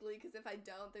chronologically because if I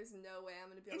don't, there's no way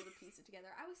I'm gonna be able to piece it together.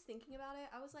 I was thinking about it.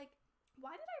 I was like,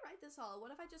 why did I write this all?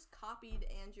 What if I just copied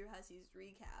Andrew Hussey's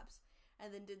recaps and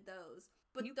then did those?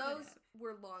 But those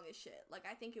were long as shit. Like,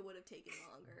 I think it would have taken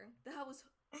longer. That was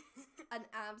an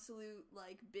absolute,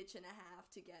 like, bitch and a half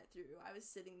to get through. I was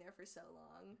sitting there for so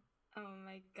long. Oh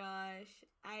my gosh.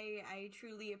 I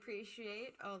truly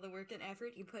appreciate all the work and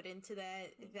effort you put into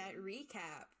that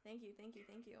recap. Thank you.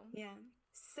 Yeah.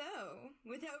 So,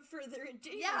 without further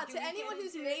ado... Yeah, to anyone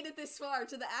who's made it this far,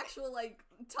 to the actual, like,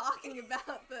 talking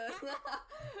about the...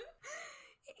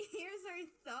 Here's our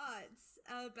thoughts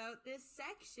about this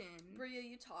section. Bria,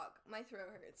 you talk. My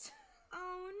throat hurts.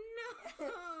 Oh,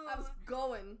 no! I was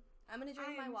going. I'm gonna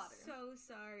drink my water. I'm so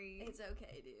sorry. It's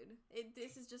okay, dude.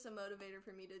 This is just a motivator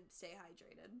for me to stay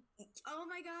hydrated. Oh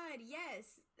my god,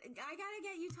 yes. I gotta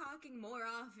get you talking more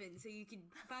often so you can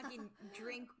fucking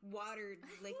drink water,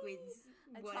 liquids,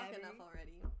 whatever. I talk enough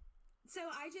already. So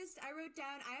I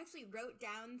actually wrote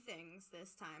down things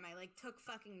this time. I like took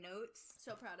fucking notes.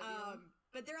 So proud of you.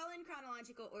 But they're all in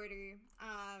chronological order.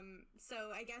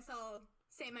 So I guess I'll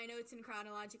say my notes in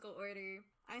chronological order.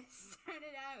 I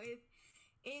started out with,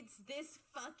 it's this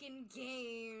fucking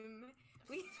game.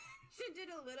 We mentioned it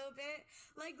a little bit.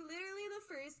 Like, literally the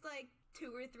first,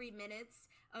 2 or 3 minutes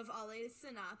of Ollie's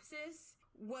synopsis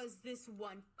was this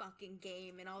one fucking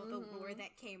game and all the lore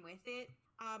that came with it.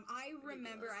 I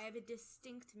remember, I have a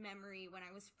distinct memory when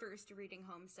I was first reading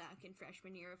Homestuck in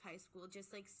freshman year of high school,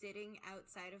 just, sitting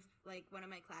outside of, one of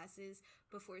my classes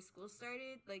before school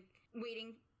started,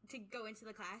 waiting to go into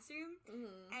the classroom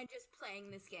and just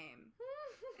playing this game.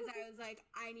 Because I was like,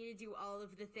 I need to do all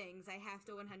of the things. I have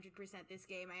to 100% this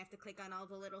game. I have to click on all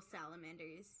the little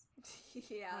salamanders.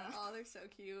 Yeah, they're so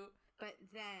cute. But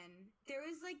then, there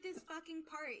was, this fucking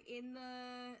part in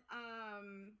the,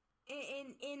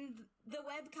 in the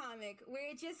webcomic where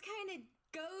it just kind of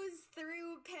goes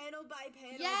through panel by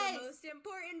panel the most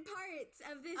important parts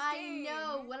of this game. I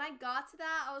know. When I got to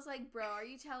that, I was like, bro, are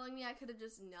you telling me I could have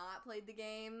just not played the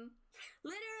game?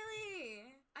 Literally.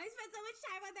 I spent so much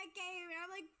time on that game, and I'm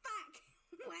like, fuck.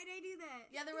 Why did I do that?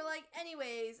 Yeah, they were like,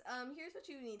 anyways, here's what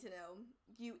you need to know.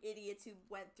 You idiots who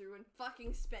went through and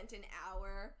fucking spent an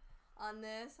hour on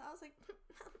this. I was like,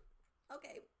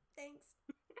 okay, thanks.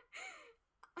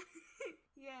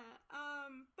 Yeah,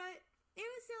 but it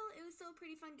was still a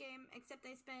pretty fun game, except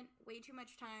I spent way too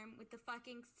much time with the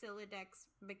fucking Sylladex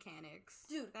mechanics.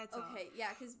 Dude, that's okay,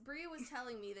 yeah, because Bria was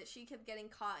telling me that she kept getting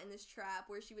caught in this trap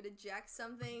where she would eject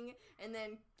something, and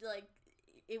then,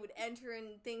 it would enter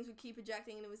and things would keep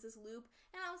ejecting and it was this loop.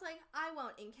 And I was like, I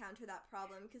won't encounter that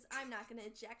problem because I'm not going to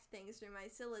eject things through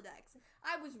my Sylladex.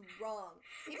 I was wrong.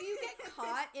 If you get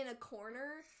caught in a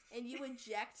corner and you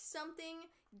eject something,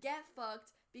 get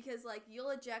fucked because, like,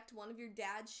 you'll eject one of your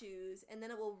dad's shoes and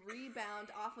then it will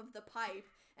rebound off of the pipe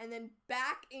and then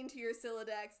back into your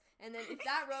Sylladex. And then if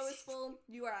that row is full,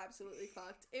 you are absolutely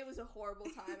fucked. It was a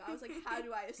horrible time. I was like, how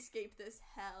do I escape this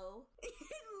hell? It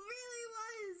really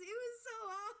was. It was so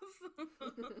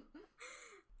awful.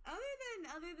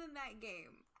 Other than that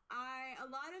game, a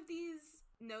lot of these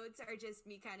notes are just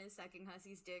me kind of sucking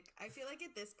Hussey's dick. I feel like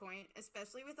at this point,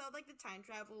 especially with all like the time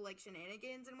travel like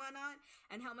shenanigans and whatnot,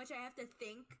 and how much I have to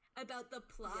think about the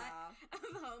plot of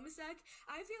Homestuck,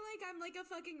 I feel like I'm like a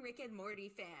fucking Rick and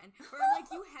Morty fan, where I'm like,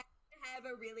 you have to have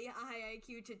a really high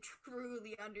IQ to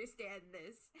truly understand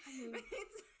this.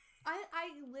 I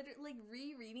literally, like,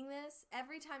 rereading this,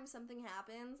 every time something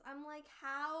happens, I'm like,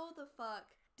 how the fuck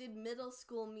did middle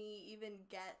school me even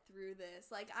get through this?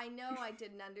 Like, I know I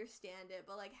didn't understand it,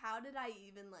 but, like, how did I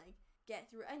even, like, get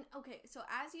through? And, okay, so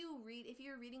as you read, if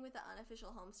you're reading with the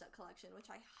unofficial Homestuck collection, which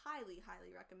I highly,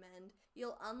 highly recommend,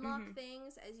 you'll unlock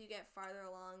things as you get farther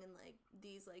along, and, like,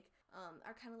 these, like,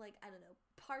 are kind of like, I don't know,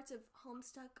 parts of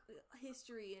Homestuck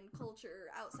history and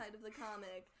culture outside of the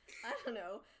comic. I don't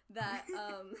know, that,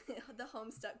 the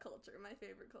Homestuck culture, my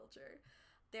favorite culture.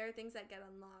 There are things that get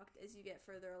unlocked as you get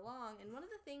further along, and one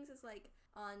of the things is, like,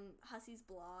 on Hussey's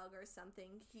blog or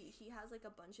something, he has, like,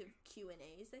 a bunch of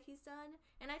Q&As that he's done,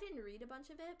 and I didn't read a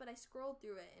bunch of it, but I scrolled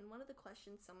through it, and one of the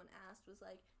questions someone asked was,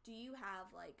 like, do you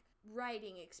have, like,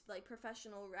 like,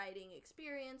 professional writing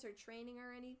experience or training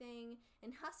or anything?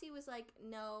 And Hussey was like,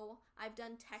 no, I've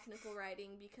done technical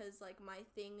writing because, like, my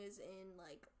thing is in,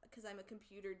 like, because I'm a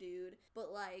computer dude,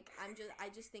 but, like, I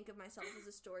just think of myself as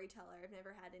a storyteller. I've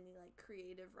never had any, like,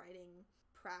 creative writing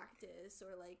practice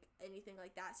or, like, anything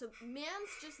like that. So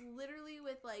man's just literally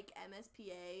with, like,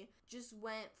 MSPA just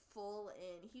went full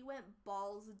in. He went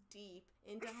balls deep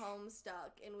into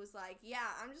Homestuck and was like, yeah,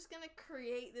 I'm just gonna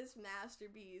create this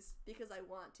masterpiece because I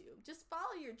want to. Just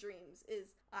follow your dreams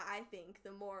is, I think,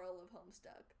 the moral of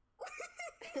Homestuck.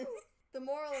 The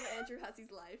moral of Andrew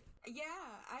Hussey's life. I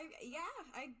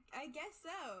guess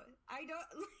so. I don't,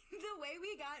 the way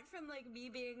we got from, like, me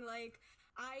being like,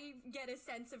 I get a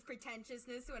sense of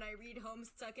pretentiousness when I read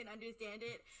Homestuck and understand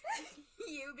it,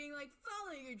 you being like,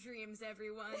 follow your dreams,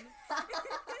 everyone.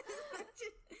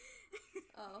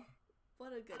 Oh,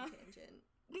 what a good tangent.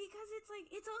 Because it's,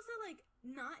 like, it's also, like,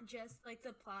 not just, like,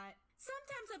 the plot.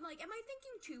 Sometimes I'm like, am I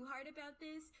thinking too hard about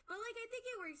this? But, like, I think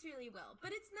it works really well.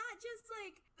 But it's not just,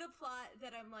 like, the plot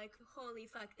that I'm like, holy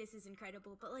fuck, this is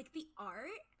incredible. But, like, the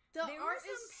art. The there art were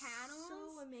some is panels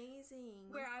so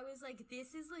amazing. where I was like,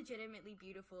 this is legitimately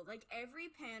beautiful. Like,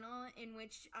 every panel in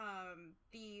which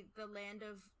the land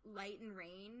of light and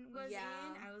rain was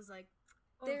in, I was like,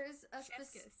 oh, there's a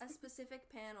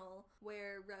specific panel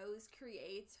where Rose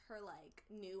creates her, like,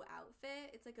 new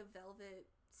outfit. It's like a velvet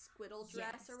squiddle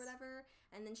dress or whatever,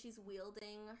 and then she's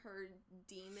wielding her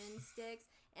demon sticks,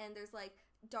 and there's, like,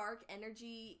 dark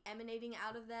energy emanating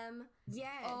out of them.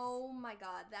 Yes. Oh my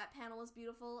god, that panel was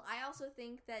beautiful. I also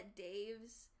think that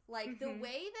Dave's, like, the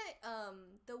way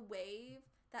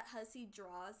that Hussey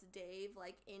draws Dave,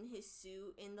 like, in his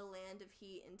suit in the land of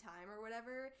heat and time or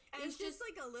whatever, and it's just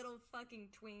like a little fucking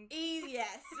twink.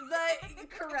 Yes, but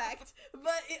correct.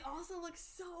 But it also looks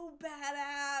so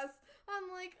badass.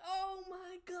 I'm like, oh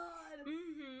my god.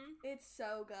 It's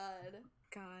so good.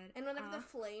 God. And whenever the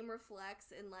flame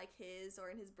reflects in, like, his or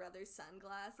in his brother's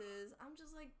sunglasses, I'm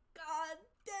just like, god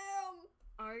damn.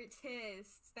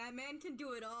 Artist. That man can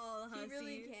do it all, Hussey. He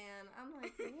really can. I'm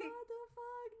like, what the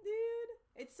fuck, dude?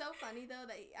 It's so funny, though,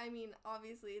 that, I mean,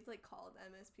 obviously, it's, like, called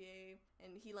MSPA,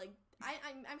 and he, like,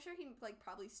 I'm sure he, like,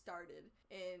 probably started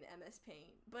in MS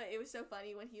Paint, but it was so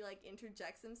funny when he, like,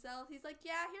 interjects himself. He's like,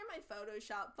 yeah, here are my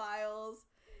Photoshop files,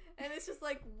 and it's just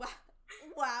like,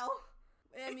 wow.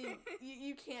 I mean,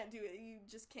 you can't do it. You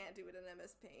just can't do it in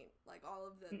MS Paint, like, all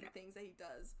of the things that he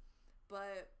does.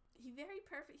 But he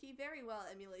very well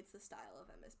emulates the style of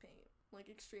MS Paint, like,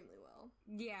 extremely well.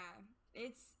 Yeah,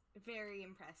 it's very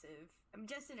impressive. I'm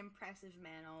just an impressive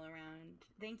man all around.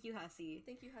 Thank you, Hussey.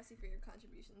 Thank you, Hussey, for your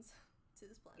contributions to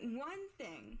this planet. One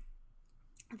thing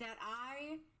that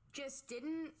I just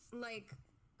didn't, like,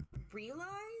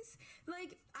 realize,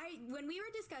 like, when we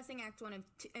were discussing Act 1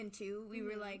 and 2, we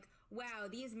were like, wow,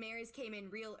 these mares came in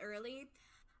real early.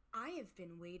 I have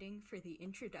been waiting for the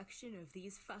introduction of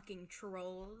these fucking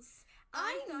trolls.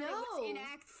 I thought it was in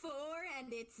Act 4,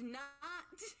 and it's not.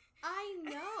 I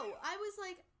know. I was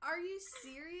like, are you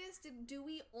serious? Do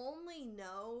we only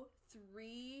know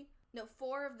 3 No,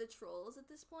 4 of the trolls at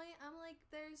this point. I'm like,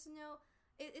 there's no...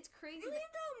 It's crazy. Really,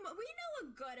 though, we know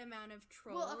a good amount of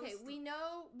trolls. Well, okay,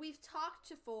 we've talked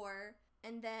to 4,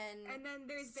 and then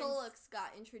there's Solux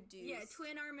got introduced. Yeah,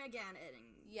 Twin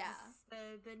Armageddon. Yeah.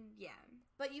 Yeah.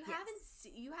 But you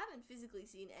haven't physically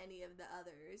seen any of the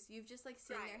others. You've just, like,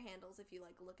 seen their handles if you,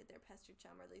 like, look at their Pester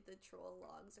Chum or, like, the troll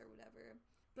logs or whatever.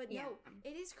 But no,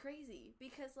 it is crazy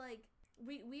because, like,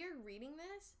 we are reading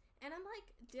this, and I'm like,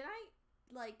 did I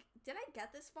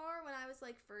get this far when I was,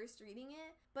 like, first reading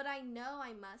it? But I know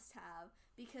I must have,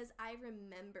 because I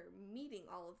remember meeting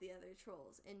all of the other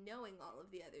trolls and knowing all of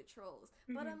the other trolls.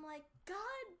 Mm-hmm. But I'm like,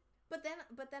 God. But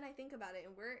then I think about it,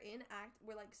 and we're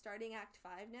like starting Act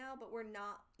 5 now, but we're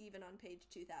not even on page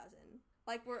 2000.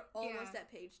 Like, we're almost at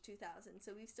page 2000,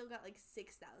 so we've still got like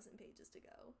 6,000 pages to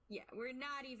go. Yeah, we're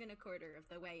not even a quarter of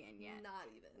the way in yet. Not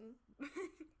even.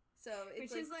 So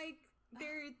it's which is like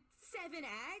there are 7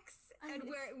 acts, and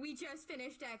we just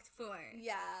finished Act 4.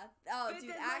 Yeah. Oh, but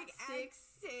dude, then, Act 6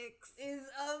 is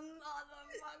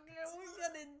motherfucker. We're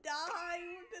gonna die.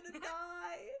 We're gonna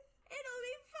die. It'll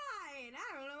be fine. I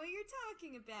don't know what you're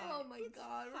talking about. Oh my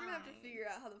God, we're gonna have to figure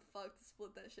out how the fuck to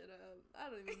split that shit up.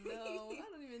 I don't even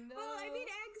know. Well, I mean,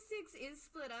 Act 6 is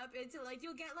split up into, like,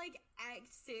 you'll get, like, Act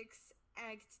 6,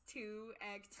 Act 2,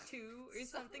 Act 2, or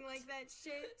something like that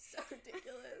shit. So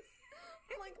ridiculous.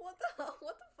 I'm like, what the hell?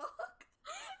 What the fuck?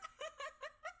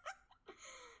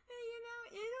 You know,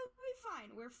 it'll be fine.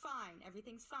 We're fine.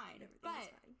 Everything's fine.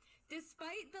 But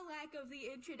despite the lack of the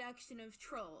introduction of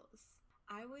trolls,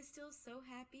 I was still so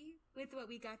happy with what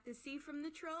we got to see from the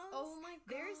trolls. Oh my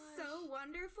god. They're so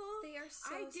wonderful. They are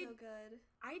so good.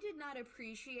 I did not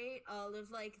appreciate all of,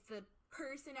 like, the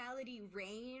personality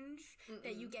range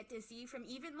that you get to see from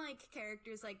even, like,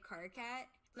 characters like Karkat.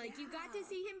 Like, you got to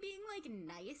see him being, like,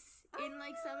 nice in,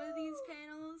 like, some of these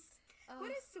panels.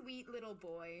 What a sweet little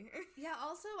boy. Yeah,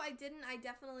 also, I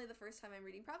definitely, the first time I'm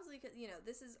reading, probably because, you know,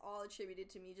 this is all attributed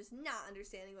to me just not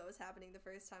understanding what was happening the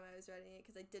first time I was writing it,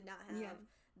 because I did not have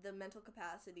the mental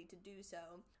capacity to do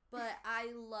so. But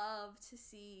I love to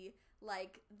see,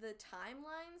 like, the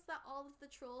timelines that all of the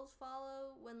trolls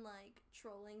follow when, like,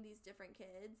 trolling these different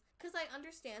kids. Because I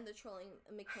understand the trolling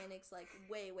mechanics, like,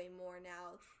 way, way more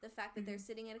now. The fact that they're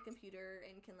sitting at a computer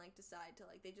and can, like, decide to,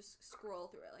 like, they just scroll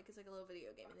through it. Like, it's like a little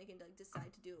video game, and they can, like,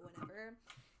 decide to do it whenever.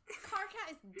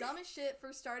 Karkat is dumb as shit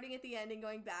for starting at the end and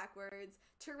going backwards.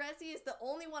 Terezi is the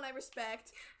only one I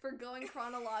respect for going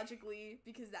chronologically,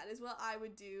 because that is what I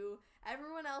would do.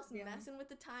 Everyone else messing with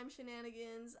the time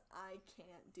shenanigans, I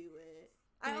can't do it.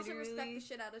 I also respect the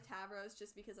shit out of Tavros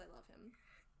just because I love him.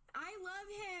 I love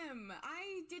him.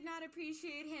 I did not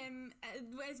appreciate him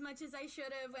as much as I should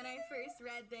have when I first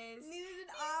read this. Neither did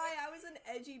I. I was an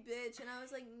edgy bitch, and I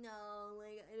was like, no,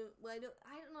 like,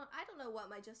 I don't know what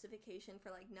my justification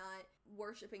for, like, not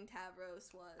worshiping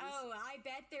Tavros was. Oh, I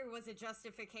bet there was a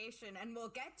justification, and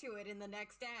we'll get to it in the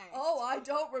next act. Oh, I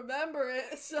don't remember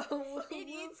it, so...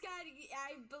 It's got,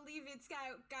 I believe it's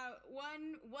got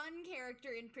one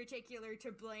character in particular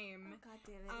to blame. Oh, god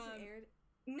damn it, is it aired?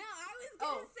 No,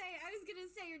 I was gonna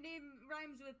say your name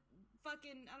rhymes with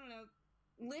fucking, I don't know,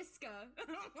 Liska.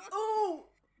 Ooh!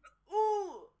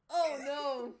 Oh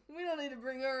no, we don't need to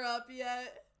bring her up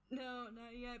yet. No,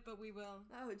 not yet, but we will.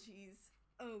 Oh jeez.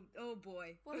 Oh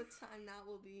boy. What a time that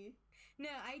will be. No,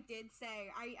 I did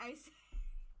say,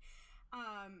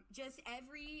 just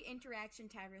every interaction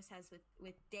Tavros has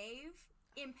with Dave,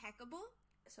 impeccable.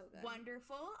 So good.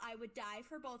 Wonderful. I would die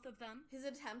for both of them. His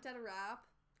attempt at a rap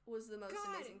was the most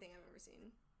amazing thing I've ever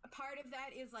seen. A part of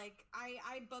that is, like,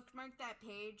 I bookmarked that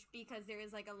page because there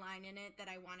is, like, a line in it that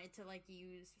I wanted to, like,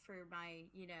 use for my,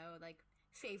 you know, like,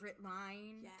 favorite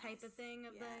line type of thing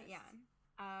of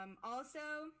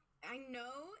also, I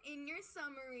know in your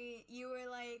summary you were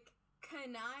like,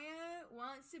 Kanaya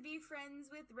wants to be friends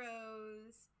with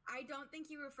Rose. I don't think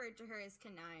you referred to her as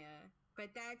Kanaya, but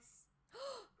that's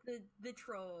the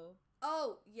troll.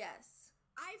 Oh, yes.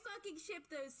 I fucking ship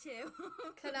those two.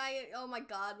 Kanaya, oh my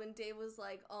god, when Dave was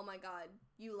like, oh my god,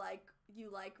 you like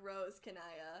Rose,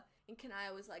 Kanaya. And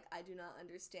Kanaya was like, I do not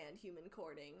understand human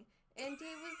courting. And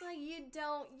Dave was like,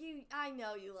 I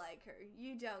know you like her.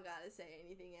 You don't gotta say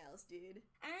anything else, dude.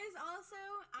 And it's also,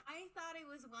 I thought it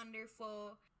was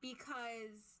wonderful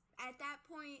because at that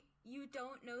point, you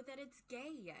don't know that it's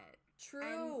gay yet.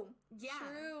 True. And, yeah.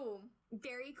 True.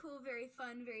 Very cool, very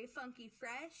fun, very funky,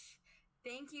 fresh.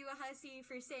 Thank you, Hussey,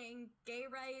 for saying gay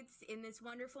rights in this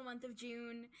wonderful month of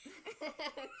June.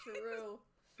 True.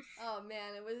 Oh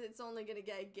man, it's only gonna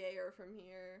get gayer from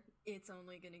here. It's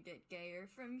only gonna get gayer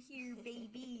from here,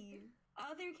 baby.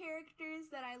 Other characters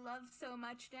that I love so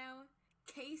much now,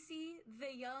 Casey,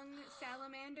 the young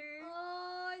salamander.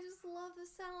 Oh, I just love the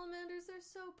salamanders. They're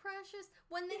so precious.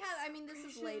 When they have, I mean, this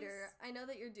is later. I know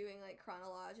that you're doing like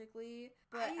chronologically,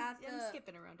 but I'm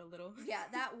skipping around a little. Yeah,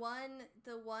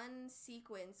 the one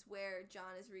sequence where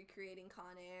John is recreating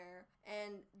Con Air,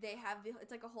 and they have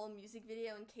it's like a whole music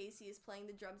video, and Casey is playing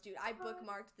the drums. Dude, I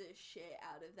bookmarked the shit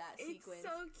out of that sequence. It's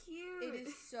so cute. It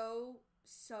is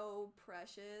so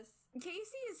precious.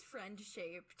 Casey is friend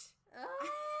shaped.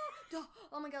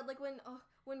 Oh my god, like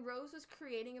when Rose was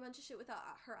creating a bunch of shit with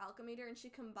her alchemy-meter, and she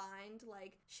combined,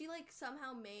 like, she like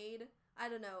somehow made, I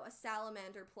don't know, a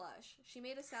salamander plush. She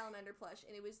made a salamander plush,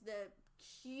 and it was the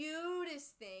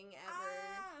cutest thing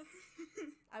ever.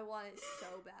 I want it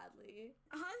so badly.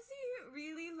 Hansi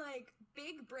really, like,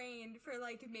 big brained for,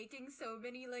 like, making so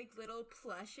many, like, little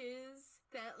plushes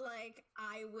that, like,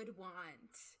 I would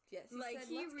want. Yes,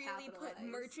 he really put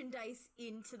merchandise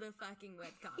into the fucking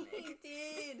webcomic. He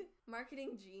did.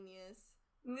 Marketing genius.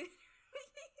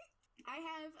 I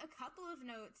have a couple of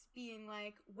notes being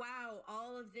like, wow,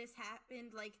 all of this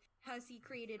happened, like, Hussey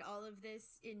created all of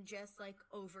this in just, like,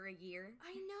 over a year.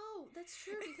 I know, that's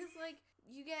true, because, like,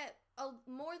 you get a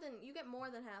little bit more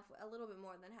than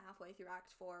halfway through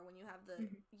Act 4 when you have the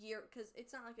year, because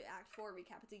it's not like an Act 4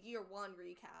 recap, it's a Year 1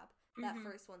 recap, that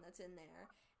first one that's in there.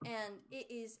 And it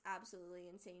is absolutely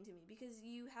insane to me, because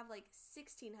you have, like,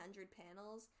 1,600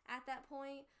 panels at that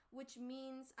point, which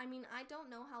means, I mean, I don't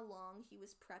know how long he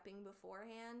was prepping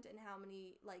beforehand and how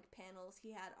many, like, panels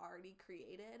he had already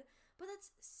created, but that's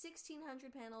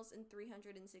 1,600 panels in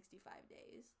 365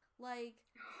 days. Like,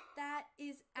 that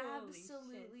is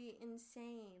absolutely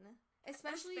insane.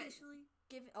 Especially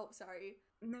given... Oh, sorry.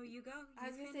 No, you go. I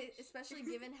was gonna say, especially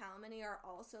given how many are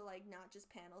also, like, not just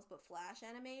panels, but flash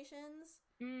animations.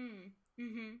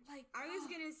 Like, I was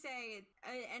gonna say,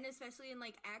 and especially in,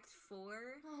 like, Act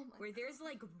 4, where there's,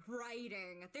 like,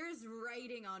 writing. There's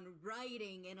writing on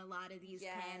writing in a lot of these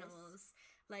panels.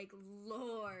 Like,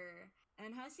 lore.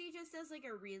 And Hussey just does, like,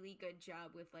 a really good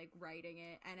job with, like, writing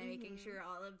it and making sure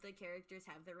all of the characters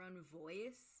have their own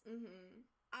voice.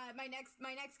 My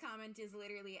next comment is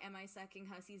literally, am I sucking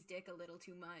Hussey's dick a little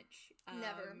too much?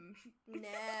 Never.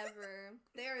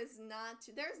 There's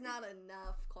not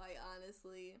enough, quite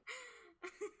honestly.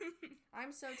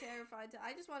 I'm so terrified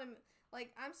I just want to,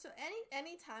 like,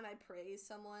 anytime I praise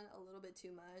someone a little bit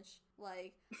too much,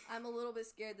 like, I'm a little bit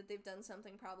scared that they've done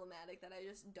something problematic that I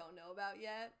just don't know about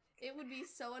yet. It would be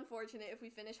so unfortunate if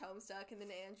we finish Homestuck and then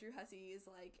Andrew Hussey is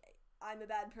like, I'm a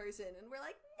bad person, and we're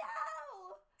like,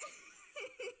 no!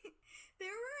 There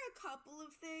were a couple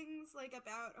of things, like,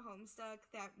 about Homestuck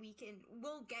that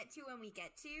we'll get to when we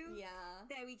get to. Yeah.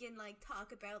 That we can, like,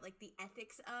 talk about, like, the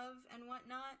ethics of and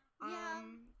whatnot. Yeah.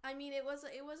 I mean, it was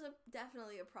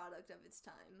definitely a product of its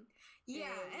time. Yeah,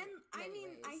 and I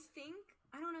mean, ways. I think,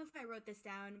 I don't know if I wrote this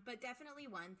down, but definitely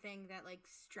one thing that, like,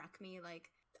 struck me, like,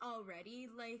 already,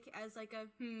 like, as, like, a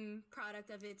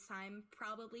product of its time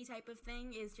probably type of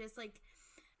thing is just, like,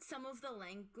 some of the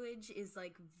language is,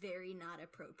 like, very not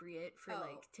appropriate for,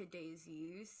 like, today's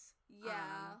use.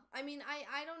 Yeah. I mean,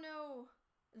 I don't know.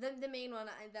 The main one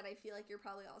that I feel like you're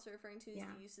probably also referring to is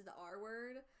the use of the R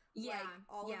word. Yeah. Like,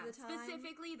 all of the time.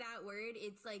 Specifically that word,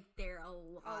 it's, like, there a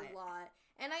lot.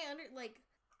 And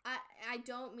I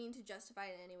don't mean to justify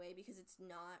it in any way, because it's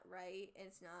not right, and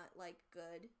it's not, like,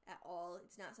 good at all.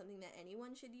 It's not something that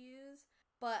anyone should use.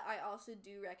 But I also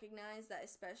do recognize that,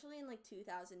 especially in, like,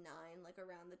 2009, like,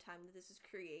 around the time that this was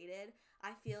created,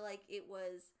 I feel like it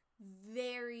was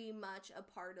very much a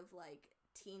part of, like,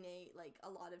 a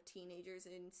lot of teenagers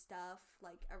and stuff,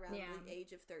 like, around the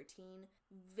age of 13,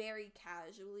 very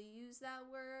casually use that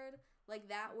word. Like,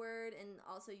 that word, and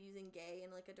also using gay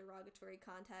in, like, a derogatory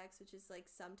context, which is, like,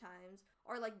 sometimes,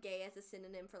 or, like, gay as a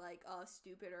synonym for, like,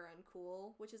 stupid or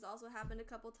uncool, which has also happened a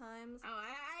couple times. Oh,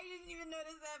 I didn't even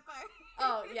notice that part.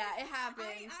 Oh, yeah, it happened.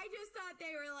 I just thought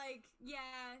they were, like,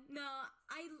 yeah, no,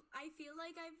 I feel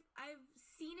like I've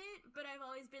seen it, but I've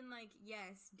always been like,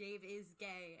 yes, Dave is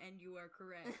gay, and you are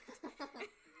correct.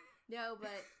 No,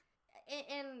 but,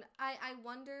 and I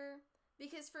wonder,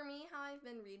 because for me, how I've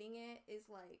been reading it is,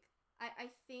 like,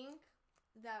 I think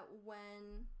that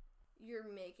when you're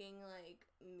making, like,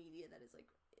 media that is, like,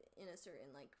 in a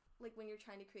certain, like when you're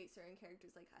trying to create certain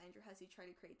characters, like Andrew Hussey tried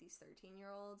to create these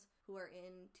 13-year-olds who are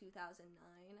in 2009,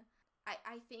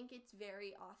 I think it's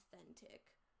very authentic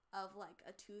of, like,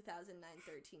 a 2009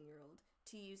 13-year-old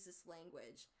to use this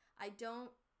language. I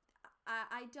don't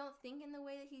think in the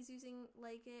way that he's using,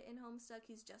 like, it in Homestuck,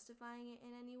 he's justifying it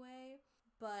in any way,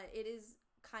 but it is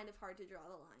kind of hard to draw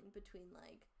the line between,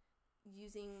 like,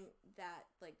 using that,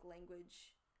 like,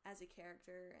 language as a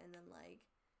character and then, like,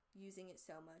 using it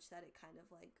so much that it kind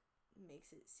of like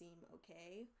makes it seem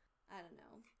okay. I don't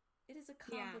know. It is a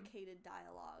complicated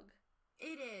dialogue.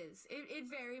 It is. It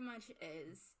very much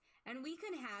is. And we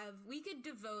could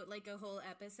devote like a whole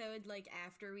episode like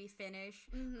after we finish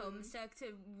Homestuck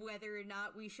to whether or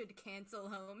not we should cancel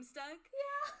Homestuck.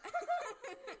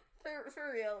 Yeah.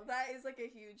 For real. That is like a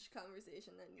huge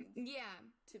conversation that needs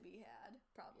to be had,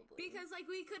 probably. Because like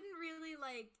we couldn't really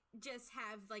like just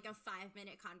have like a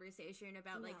 5-minute conversation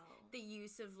about like the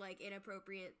use of like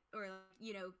inappropriate or,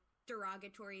 you know,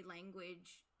 derogatory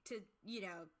language, to, you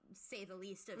know, say the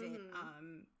least of it,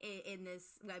 in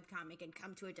this webcomic and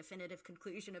come to a definitive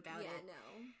conclusion about it. Yeah,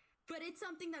 no. But it's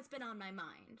something that's been on my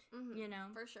mind, you know?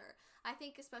 For sure. I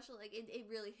think especially, like, it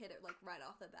really hit it, like, right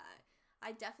off the bat.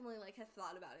 I definitely, like, have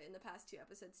thought about it in the past 2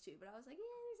 episodes, too, but I was like,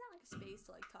 yeah, there's not, like, a space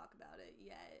to, like, talk about it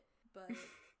yet. But,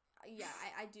 yeah,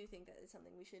 I do think that it's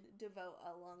something we should devote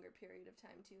a longer period of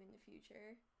time to in the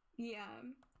future. Yeah.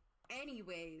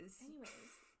 Anyways.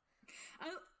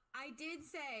 I did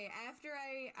say, after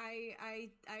I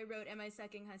wrote, am I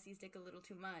sucking Hussey's dick a little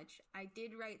too much, I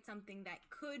did write something that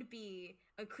could be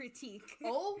a critique.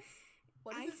 Oh?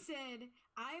 I said,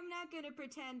 I'm not gonna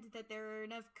pretend that there are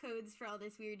enough codes for all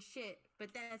this weird shit,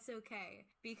 but that's okay.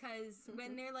 Because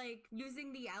when they're, like,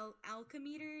 using the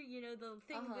alchemeter, you know, the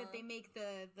thing that they make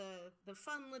the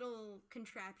fun little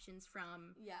contraptions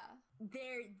from. Yeah.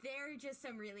 They're just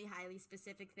some really highly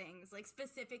specific things. Like,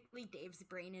 specifically Dave's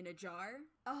brain in a jar.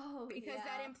 Oh, because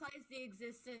that implies the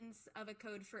existence of a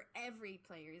code for every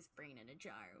player's brain in a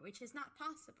jar, which is not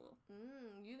possible.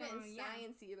 You've been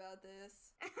sciencey about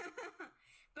this.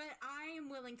 But I am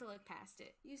willing to look past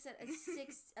it. You said a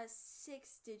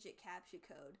 6-digit CAPTCHA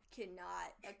code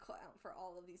cannot account for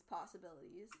all of these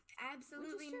possibilities.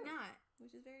 Absolutely not.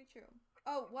 Which is very true.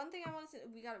 Oh, one thing I want to say,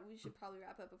 we should probably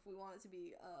wrap up if we want it to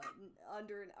be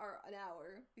under an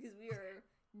hour, because we are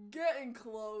getting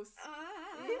close.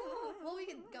 Well, we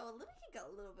could go a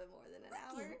little bit more than an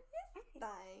hour. It's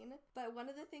fine. But one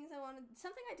of the things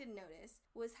something I didn't notice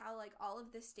was how, like, all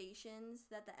of the stations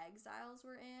that the exiles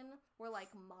were in were,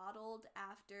 like, modeled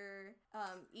after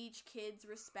each kid's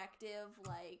respective,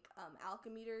 like,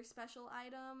 alchemeter special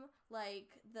item.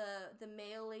 Like, the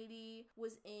male lady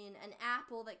was in an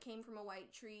apple that came from a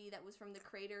white tree that was from the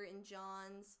crater in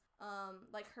John's.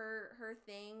 Like her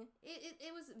thing,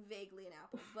 it was vaguely an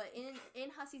apple, but in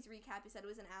Hussey's recap, he said it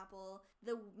was an apple.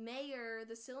 The mayor,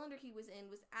 the cylinder he was in,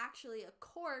 was actually a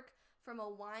cork from a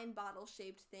wine bottle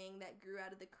shaped thing that grew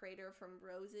out of the crater from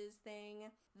Rose's thing.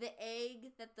 The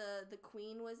egg that the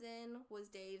queen was in was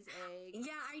Dave's egg.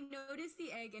 Yeah, I noticed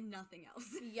the egg and nothing else.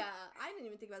 Yeah, I didn't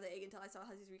even think about the egg until I saw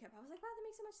Hussey's recap. I was like, wow, that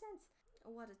makes so much sense.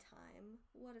 What a time.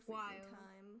 What a freaking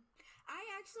time.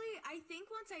 I think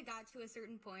once I got to a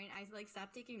certain point, I, like,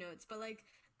 stopped taking notes, but, like,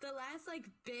 the last, like,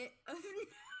 bit of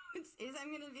notes is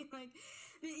I'm gonna be like,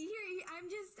 here, I'm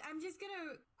just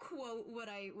gonna quote what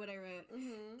I wrote.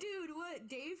 Dude, what?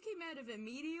 Dave came out of a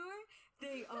meteor?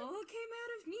 They all came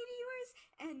out of meteors?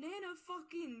 And Nana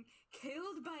fucking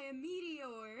killed by a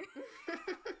meteor.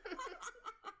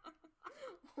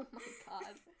 Oh my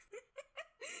god.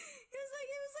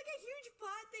 It was like a huge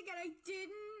plot thing, and I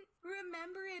didn't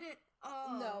remember it at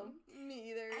all. No,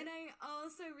 me either. And I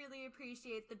also really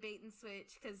appreciate the bait and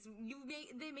switch, because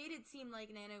they made it seem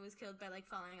like Nana was killed by, like,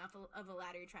 falling off of a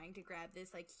ladder trying to grab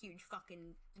this, like, huge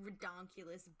fucking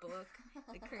redonkulous book,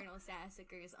 like Colonel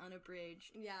Sassacre's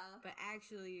Unabridged. Yeah. But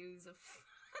actually, it was a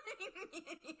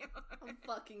meteor. A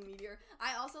fucking meteor.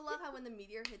 I also love how when the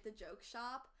meteor hit the joke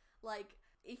shop, like,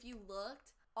 if you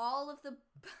looked, all of the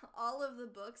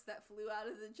books that flew out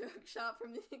of the joke shop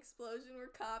from the explosion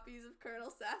were copies of Colonel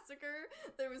Sassacre.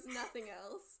 There was nothing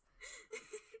else.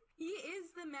 He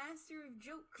is the master of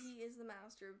jokes. He is the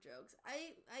master of jokes.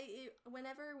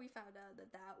 Whenever we found out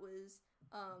that was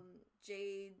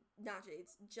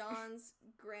John's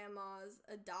grandma's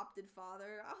adopted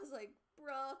father, I was like,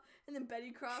 bruh. And then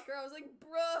Betty Crocker, I was like,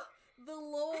 bruh, the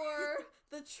lore,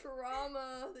 the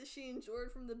trauma that she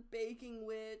endured from the baking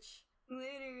witch.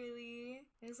 Literally.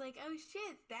 It was like, oh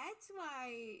shit, that's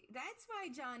why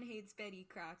John hates Betty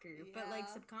Crocker, but, like,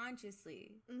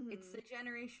 subconsciously. It's the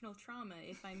generational trauma,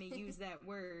 if I may use that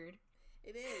word.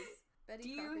 It is. Betty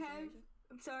Do Crocker you have...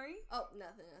 I'm sorry? Oh,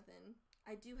 nothing.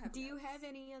 I do have Do notes. you have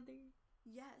any other...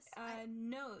 Yes.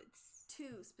 Notes?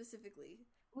 2, specifically.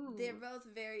 Ooh. They're both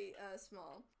very,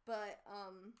 small, but,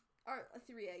 or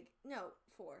 3 egg. No,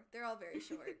 4. They're all very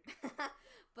short.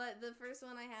 But the first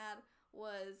one I had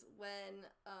was when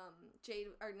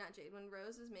when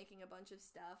Rose was making a bunch of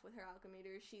stuff with her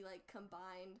alchemeter, she, like,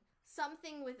 combined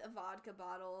something with a vodka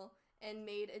bottle and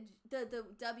made the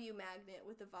W magnet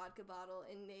with the vodka bottle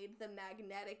and made the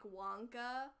magnetic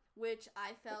Wonka, which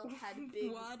I felt had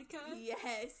big vodka.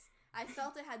 Yes, I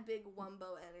felt it had big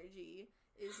Wumbo energy.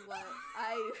 Is what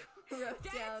I wrote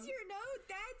down. That's your note.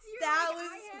 That's your. That like,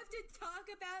 was. I have to talk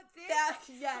about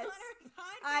this. Yes. On our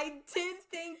podcast. I did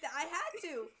think that I had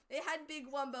to. It had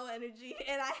big Wumbo energy,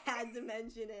 and I had to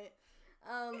mention it.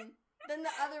 Then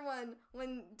the other one,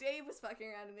 when Dave was fucking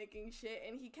around and making shit,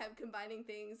 and he kept combining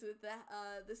things with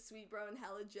the Sweet Bro and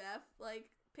Hella Jeff like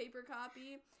paper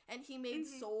copy, and he made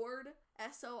Sword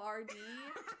SORD.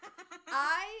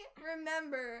 I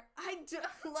remember I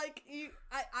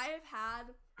have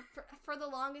had for the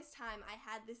longest time I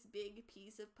had this big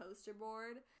piece of poster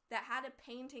board that had a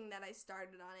painting that I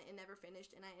started on it and never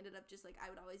finished, and I ended up just like I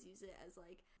would always use it as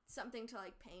like something to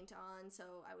like paint on,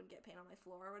 so I would get paint on my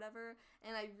floor or whatever.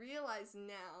 And I realize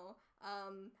now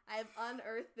I have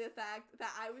unearthed the fact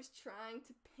that I was trying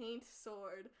to paint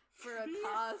Sword for a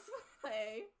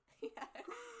cosplay. Yes.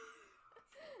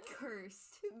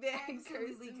 Cursed.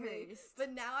 Absolutely cursed.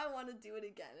 But now I want to do it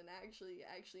again and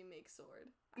actually make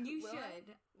Sword. You Will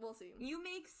should. We'll see. You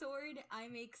make Sword, I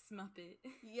make Smuppet.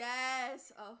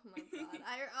 Yes. Oh my god.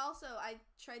 I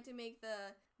tried to make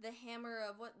the hammer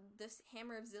of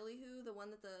hammer of Zillyhoo, the one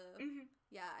that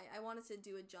yeah, I wanted to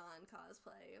do a John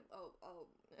cosplay. Oh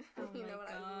you know when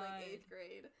I was in like 8th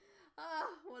grade.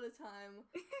 What a time.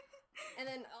 And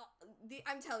then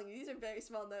I'm telling you, these are very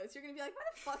small notes. You're gonna be like, why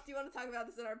the fuck do you want to talk about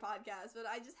this in our podcast? But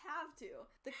I just have to.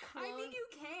 I mean, you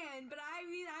can, but I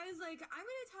mean, I was like, I'm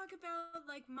gonna talk about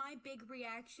like my big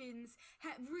reactions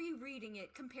rereading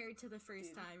it compared to the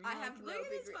first time. I have look at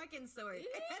this fucking Sword.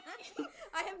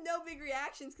 I have no big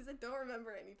reactions because I don't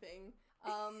remember anything.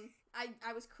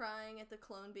 I was crying at the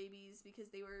clone babies because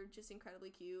they were just incredibly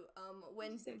cute.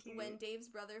 When Dave's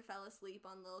brother fell asleep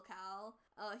on Lil Cal,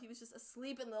 he was just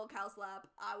asleep in Lil Cal's lap.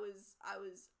 I was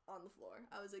on the floor.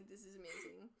 I was like, this is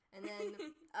amazing. And then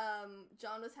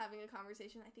John was having a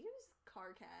conversation. I think it was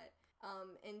Carcat.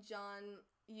 And John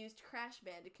used Crash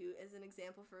Bandicoot as an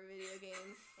example for a video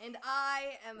game, and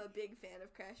I am a big fan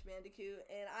of Crash Bandicoot,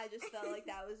 and I just felt like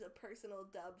that was a personal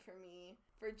dub for me,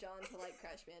 for John to like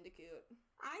Crash Bandicoot.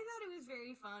 I thought it was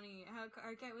very funny how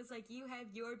Carcat was like, you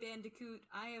have your Bandicoot,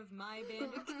 I have my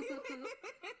Bandicoot.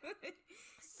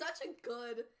 Such a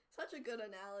good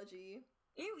analogy.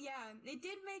 It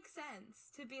did make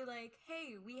sense to be like,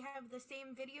 hey, we have the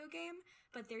same video game,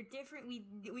 but they're different. We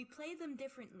play them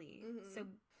differently, so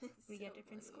we get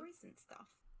different scores and stuff.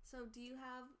 So, do you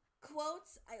have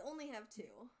quotes? I only have 2,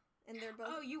 and they're both.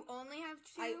 Oh, you only have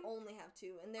 2? I only have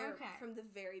 2, and they're from the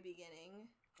very beginning.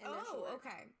 And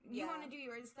okay. You want to do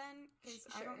yours then? Because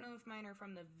Sure. I don't know if mine are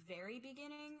from the very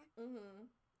beginning.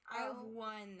 I have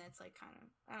one that's like kind of,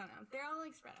 I don't know. They're all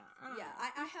like spread out.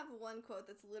 I have one quote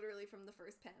that's literally from the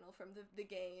first panel from the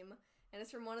game, and it's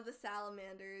from one of the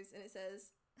salamanders, and it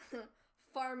says,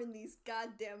 "Farming these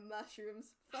goddamn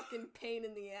mushrooms, fucking pain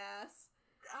in the ass."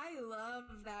 I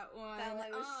love that one. That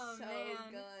line was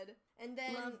good. And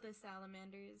then love the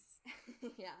salamanders.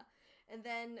 Yeah. And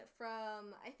then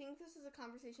from, I think this is a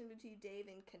conversation between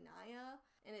Dave and Kanaya,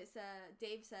 and it said,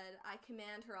 Dave said, "I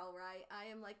command her all right.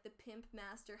 I am like the pimp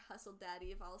master hustle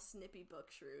daddy of all snippy book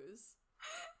shrews."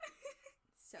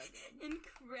 So good.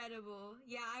 Incredible.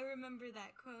 Yeah, I remember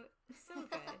that quote. So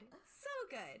good. So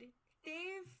good.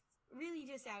 Dave, really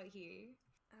just out here.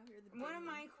 One of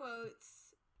my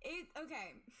quotes,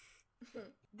 okay.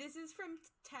 This is from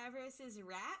Tavros'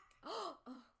 rap.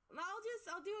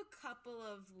 I'll do a couple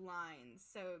of lines,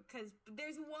 so, because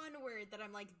there's one word that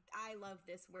I'm like, I love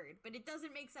this word, but it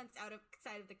doesn't make sense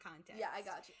outside of the context. Yeah, I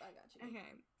got you.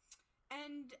 Okay.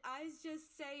 And I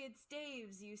just say it's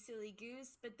Dave's, you silly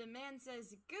goose, but the man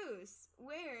says, "Goose,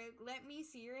 where? Let me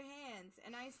see your hands."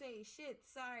 And I say, "Shit,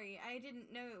 sorry, I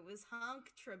didn't know it was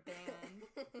Honk-Traband."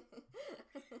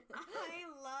 I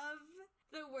love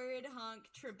the word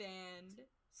Honk-Traband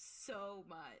so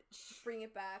much. Bring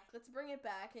it back. Let's bring it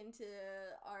back into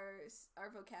our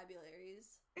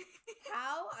vocabularies.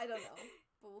 How? I don't know,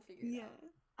 but we'll figure it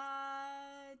out.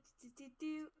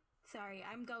 Sorry,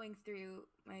 I'm going through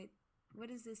my. What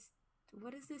does this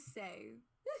say?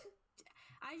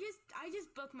 I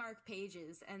just bookmark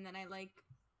pages and then I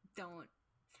don't.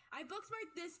 I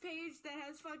bookmarked this page that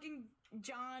has fucking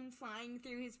John flying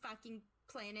through his fucking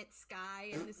planet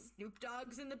sky and the Snoop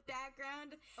Dogg's in the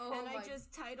background, and I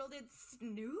just titled it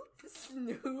Snoop.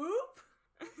 Snoop?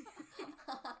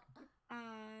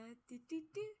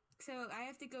 So I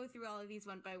have to go through all of these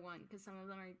one by one because some of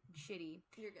them are shitty.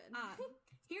 You're good.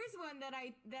 Here's one that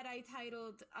I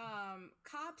titled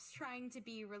 "Cops Trying to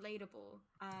Be Relatable."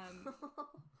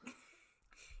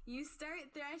 You start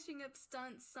thrashing up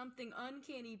stunts something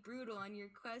uncanny brutal on your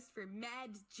quest for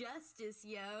mad justice,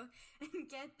 yo, and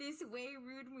get this way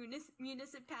rude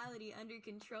municipality under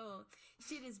control.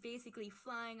 Shit is basically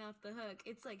flying off the hook.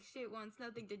 It's like shit wants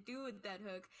nothing to do with that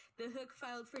hook. The hook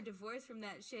filed for divorce from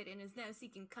that shit and is now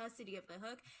seeking custody of the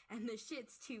hook, and the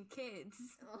shit's 2 kids.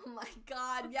 Oh my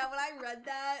god, yeah, when I read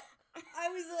that, I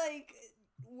was like,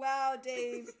 wow,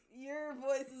 Dave, your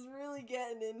voice is really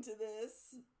getting into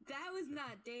this. That was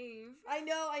not Dave. I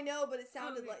know, but it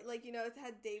sounded like you know, it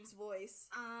had Dave's voice.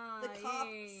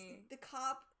 The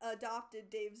cop adopted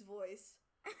Dave's voice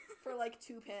for like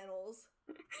 2 panels.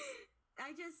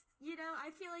 I just, you know,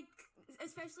 I feel like,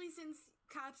 especially since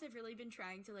cops have really been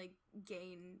trying to like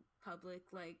gain public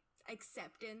like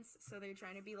acceptance, so they're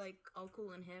trying to be like all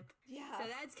cool and hip. Yeah. So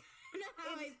that's kind of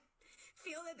how I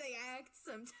feel that they act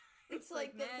sometimes. It's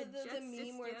like the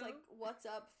meme where it's like, what's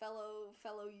up, fellow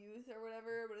youth, or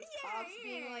whatever, but it's cops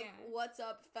being like, what's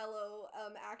up, fellow,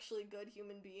 actually good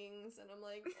human beings, and I'm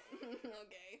like,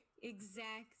 okay.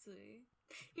 Exactly.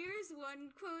 Here's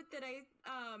one quote that I,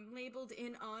 labeled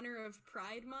in honor of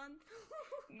Pride Month,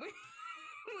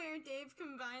 where Dave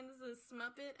combines the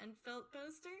Smuppet and felt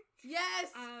poster.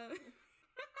 Yes!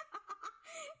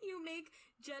 You make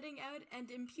jutting out and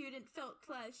impudent felt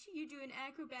plush. You do an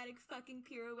acrobatic fucking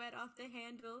pirouette off the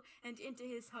handle and into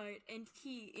his heart, and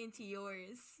he into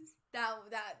yours.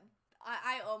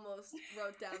 I almost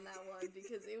wrote down that one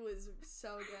because it was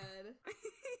so good.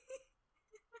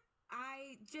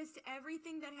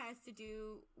 Everything that has to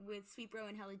do with Sweet Bro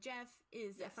and Hella Jeff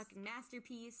is a fucking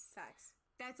masterpiece. Facts.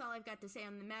 That's all I've got to say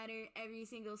on the matter. Every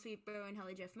single Sweet Bro and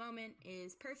Hella Jeff moment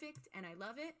is perfect, and I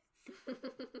love it.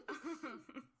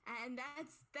 And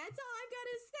that's all I've got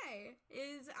to say.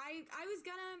 Is I was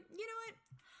gonna, you know what?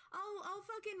 I'll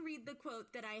fucking read the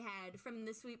quote that I had from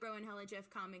the Sweet Bro and Hella Jeff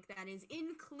comic that is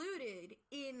included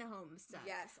in Homestuck.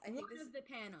 Yes, I think one of the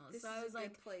panels. This so I was is a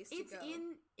like, good place it's to go.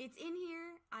 It's in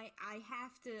here. I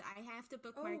have to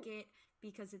bookmark it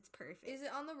because it's perfect. Is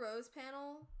it on the Rose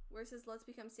panel where it says "Let's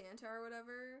become Santa" or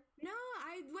whatever? No,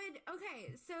 I would.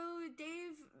 Okay, so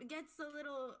Dave gets the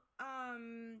little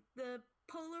the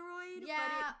Polaroid.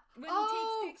 Yeah. But when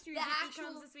he takes pictures, it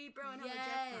becomes a Sweet Bro and Hella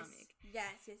Jeff comic.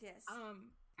 Yes.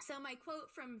 So my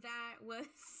quote from that was,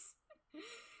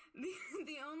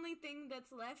 the only thing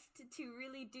that's left to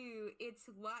really do, it's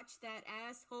watch that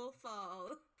asshole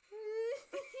fall.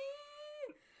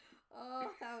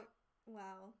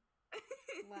 Wow.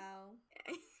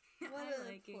 What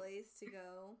a place to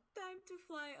go. Time to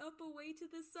fly up away to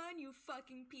the sun, you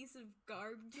fucking piece of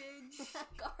garbage.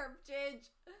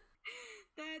 Garbage.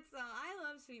 That's all. I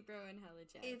love Sweet Bro and Hella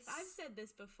Jeff. I've said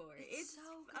this before. It's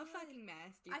so good. A fucking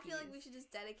masterpiece. I feel like we should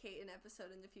just dedicate an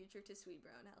episode in the future to Sweet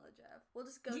Bro and Hella Jeff. We'll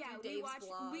just go through Dave's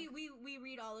blog. We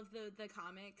read all of the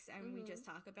comics and we just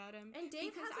talk about them. And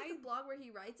Dave has like a blog where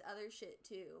he writes other shit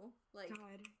too. Like,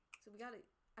 God. So we gotta.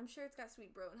 I'm sure it's got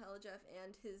Sweet Bro and Hella Jeff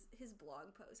and his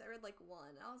blog post. I read like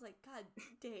one. I was like, God,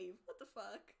 Dave, what the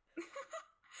fuck?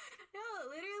 No,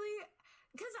 literally,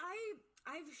 because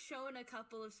I've shown a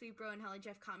couple of Sweet Bro and Hella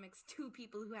Jeff comics to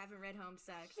people who haven't read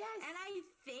Homestuck. Yes. And I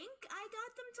think I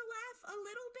got them to laugh a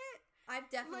little bit. I've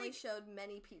definitely showed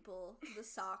many people the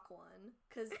sock one.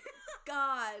 Because,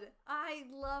 God, I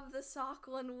love the sock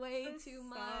one way too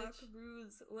much. The sock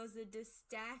ruse was a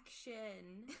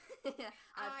distraction.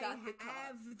 I have the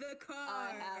car.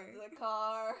 I have the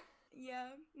car.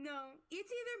 Yeah. No.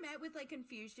 It's either met with, like,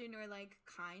 confusion or, like,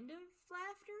 kind of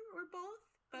laughter or both.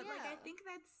 But, like, I think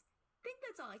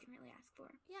that's all I can really ask for.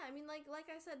 Yeah, I mean, like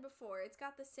I said before, it's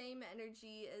got the same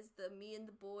energy as the me and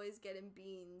the boys getting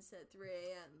beans at 3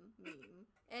 a.m. meme.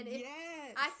 And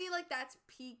I feel like that's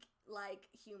peak, like,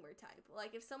 humor type.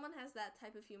 Like, if someone has that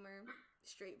type of humor,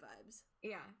 straight vibes.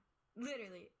 Yeah,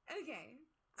 literally. Okay,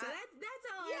 so that's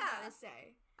all I gotta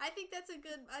say. I think that's a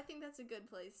good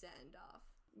place to end off.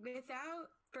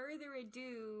 Without further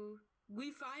ado,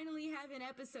 we finally have an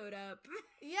episode up.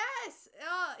 Yes!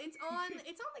 It's on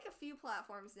like a few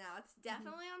platforms now. It's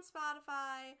definitely on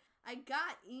Spotify. I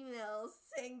got emails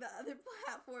saying the other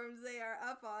platforms they are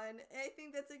up on. I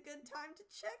think that's a good time to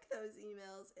check those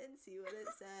emails and see what it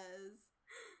says.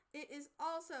 It is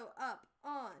also up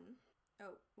on...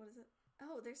 Oh, what is it?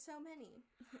 Oh, there's so many.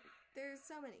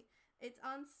 It's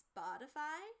on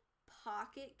Spotify,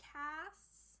 Pocket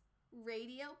Casts,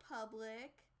 Radio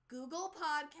Public, Google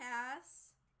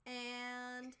Podcasts,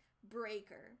 and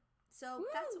Breaker. So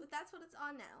that's what it's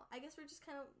on now. I guess we're just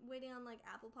kind of waiting on like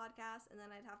Apple Podcasts, and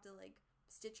then I'd have to like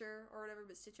Stitcher or whatever,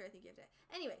 but Stitcher I think you have to.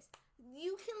 Anyways,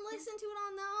 you can listen to it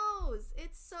on those.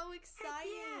 It's so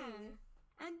exciting.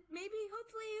 And maybe,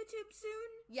 hopefully, YouTube soon.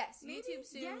 Yes, Maybe, YouTube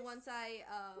soon. yes. Once I,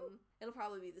 it'll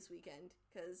probably be this weekend,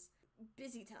 because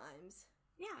busy times.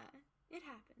 Yeah, it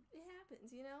happens. It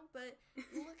happens, you know? But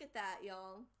look at that,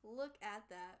 y'all. Look at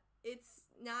that. It's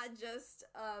not just,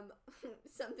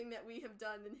 something that we have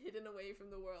done and hidden away from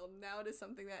the world. Now it is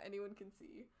something that anyone can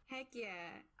see. Heck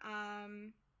yeah.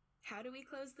 How do we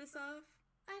close this off?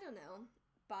 I don't know.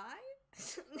 Bye?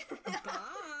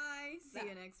 Bye. See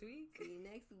you next week. See you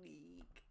next week.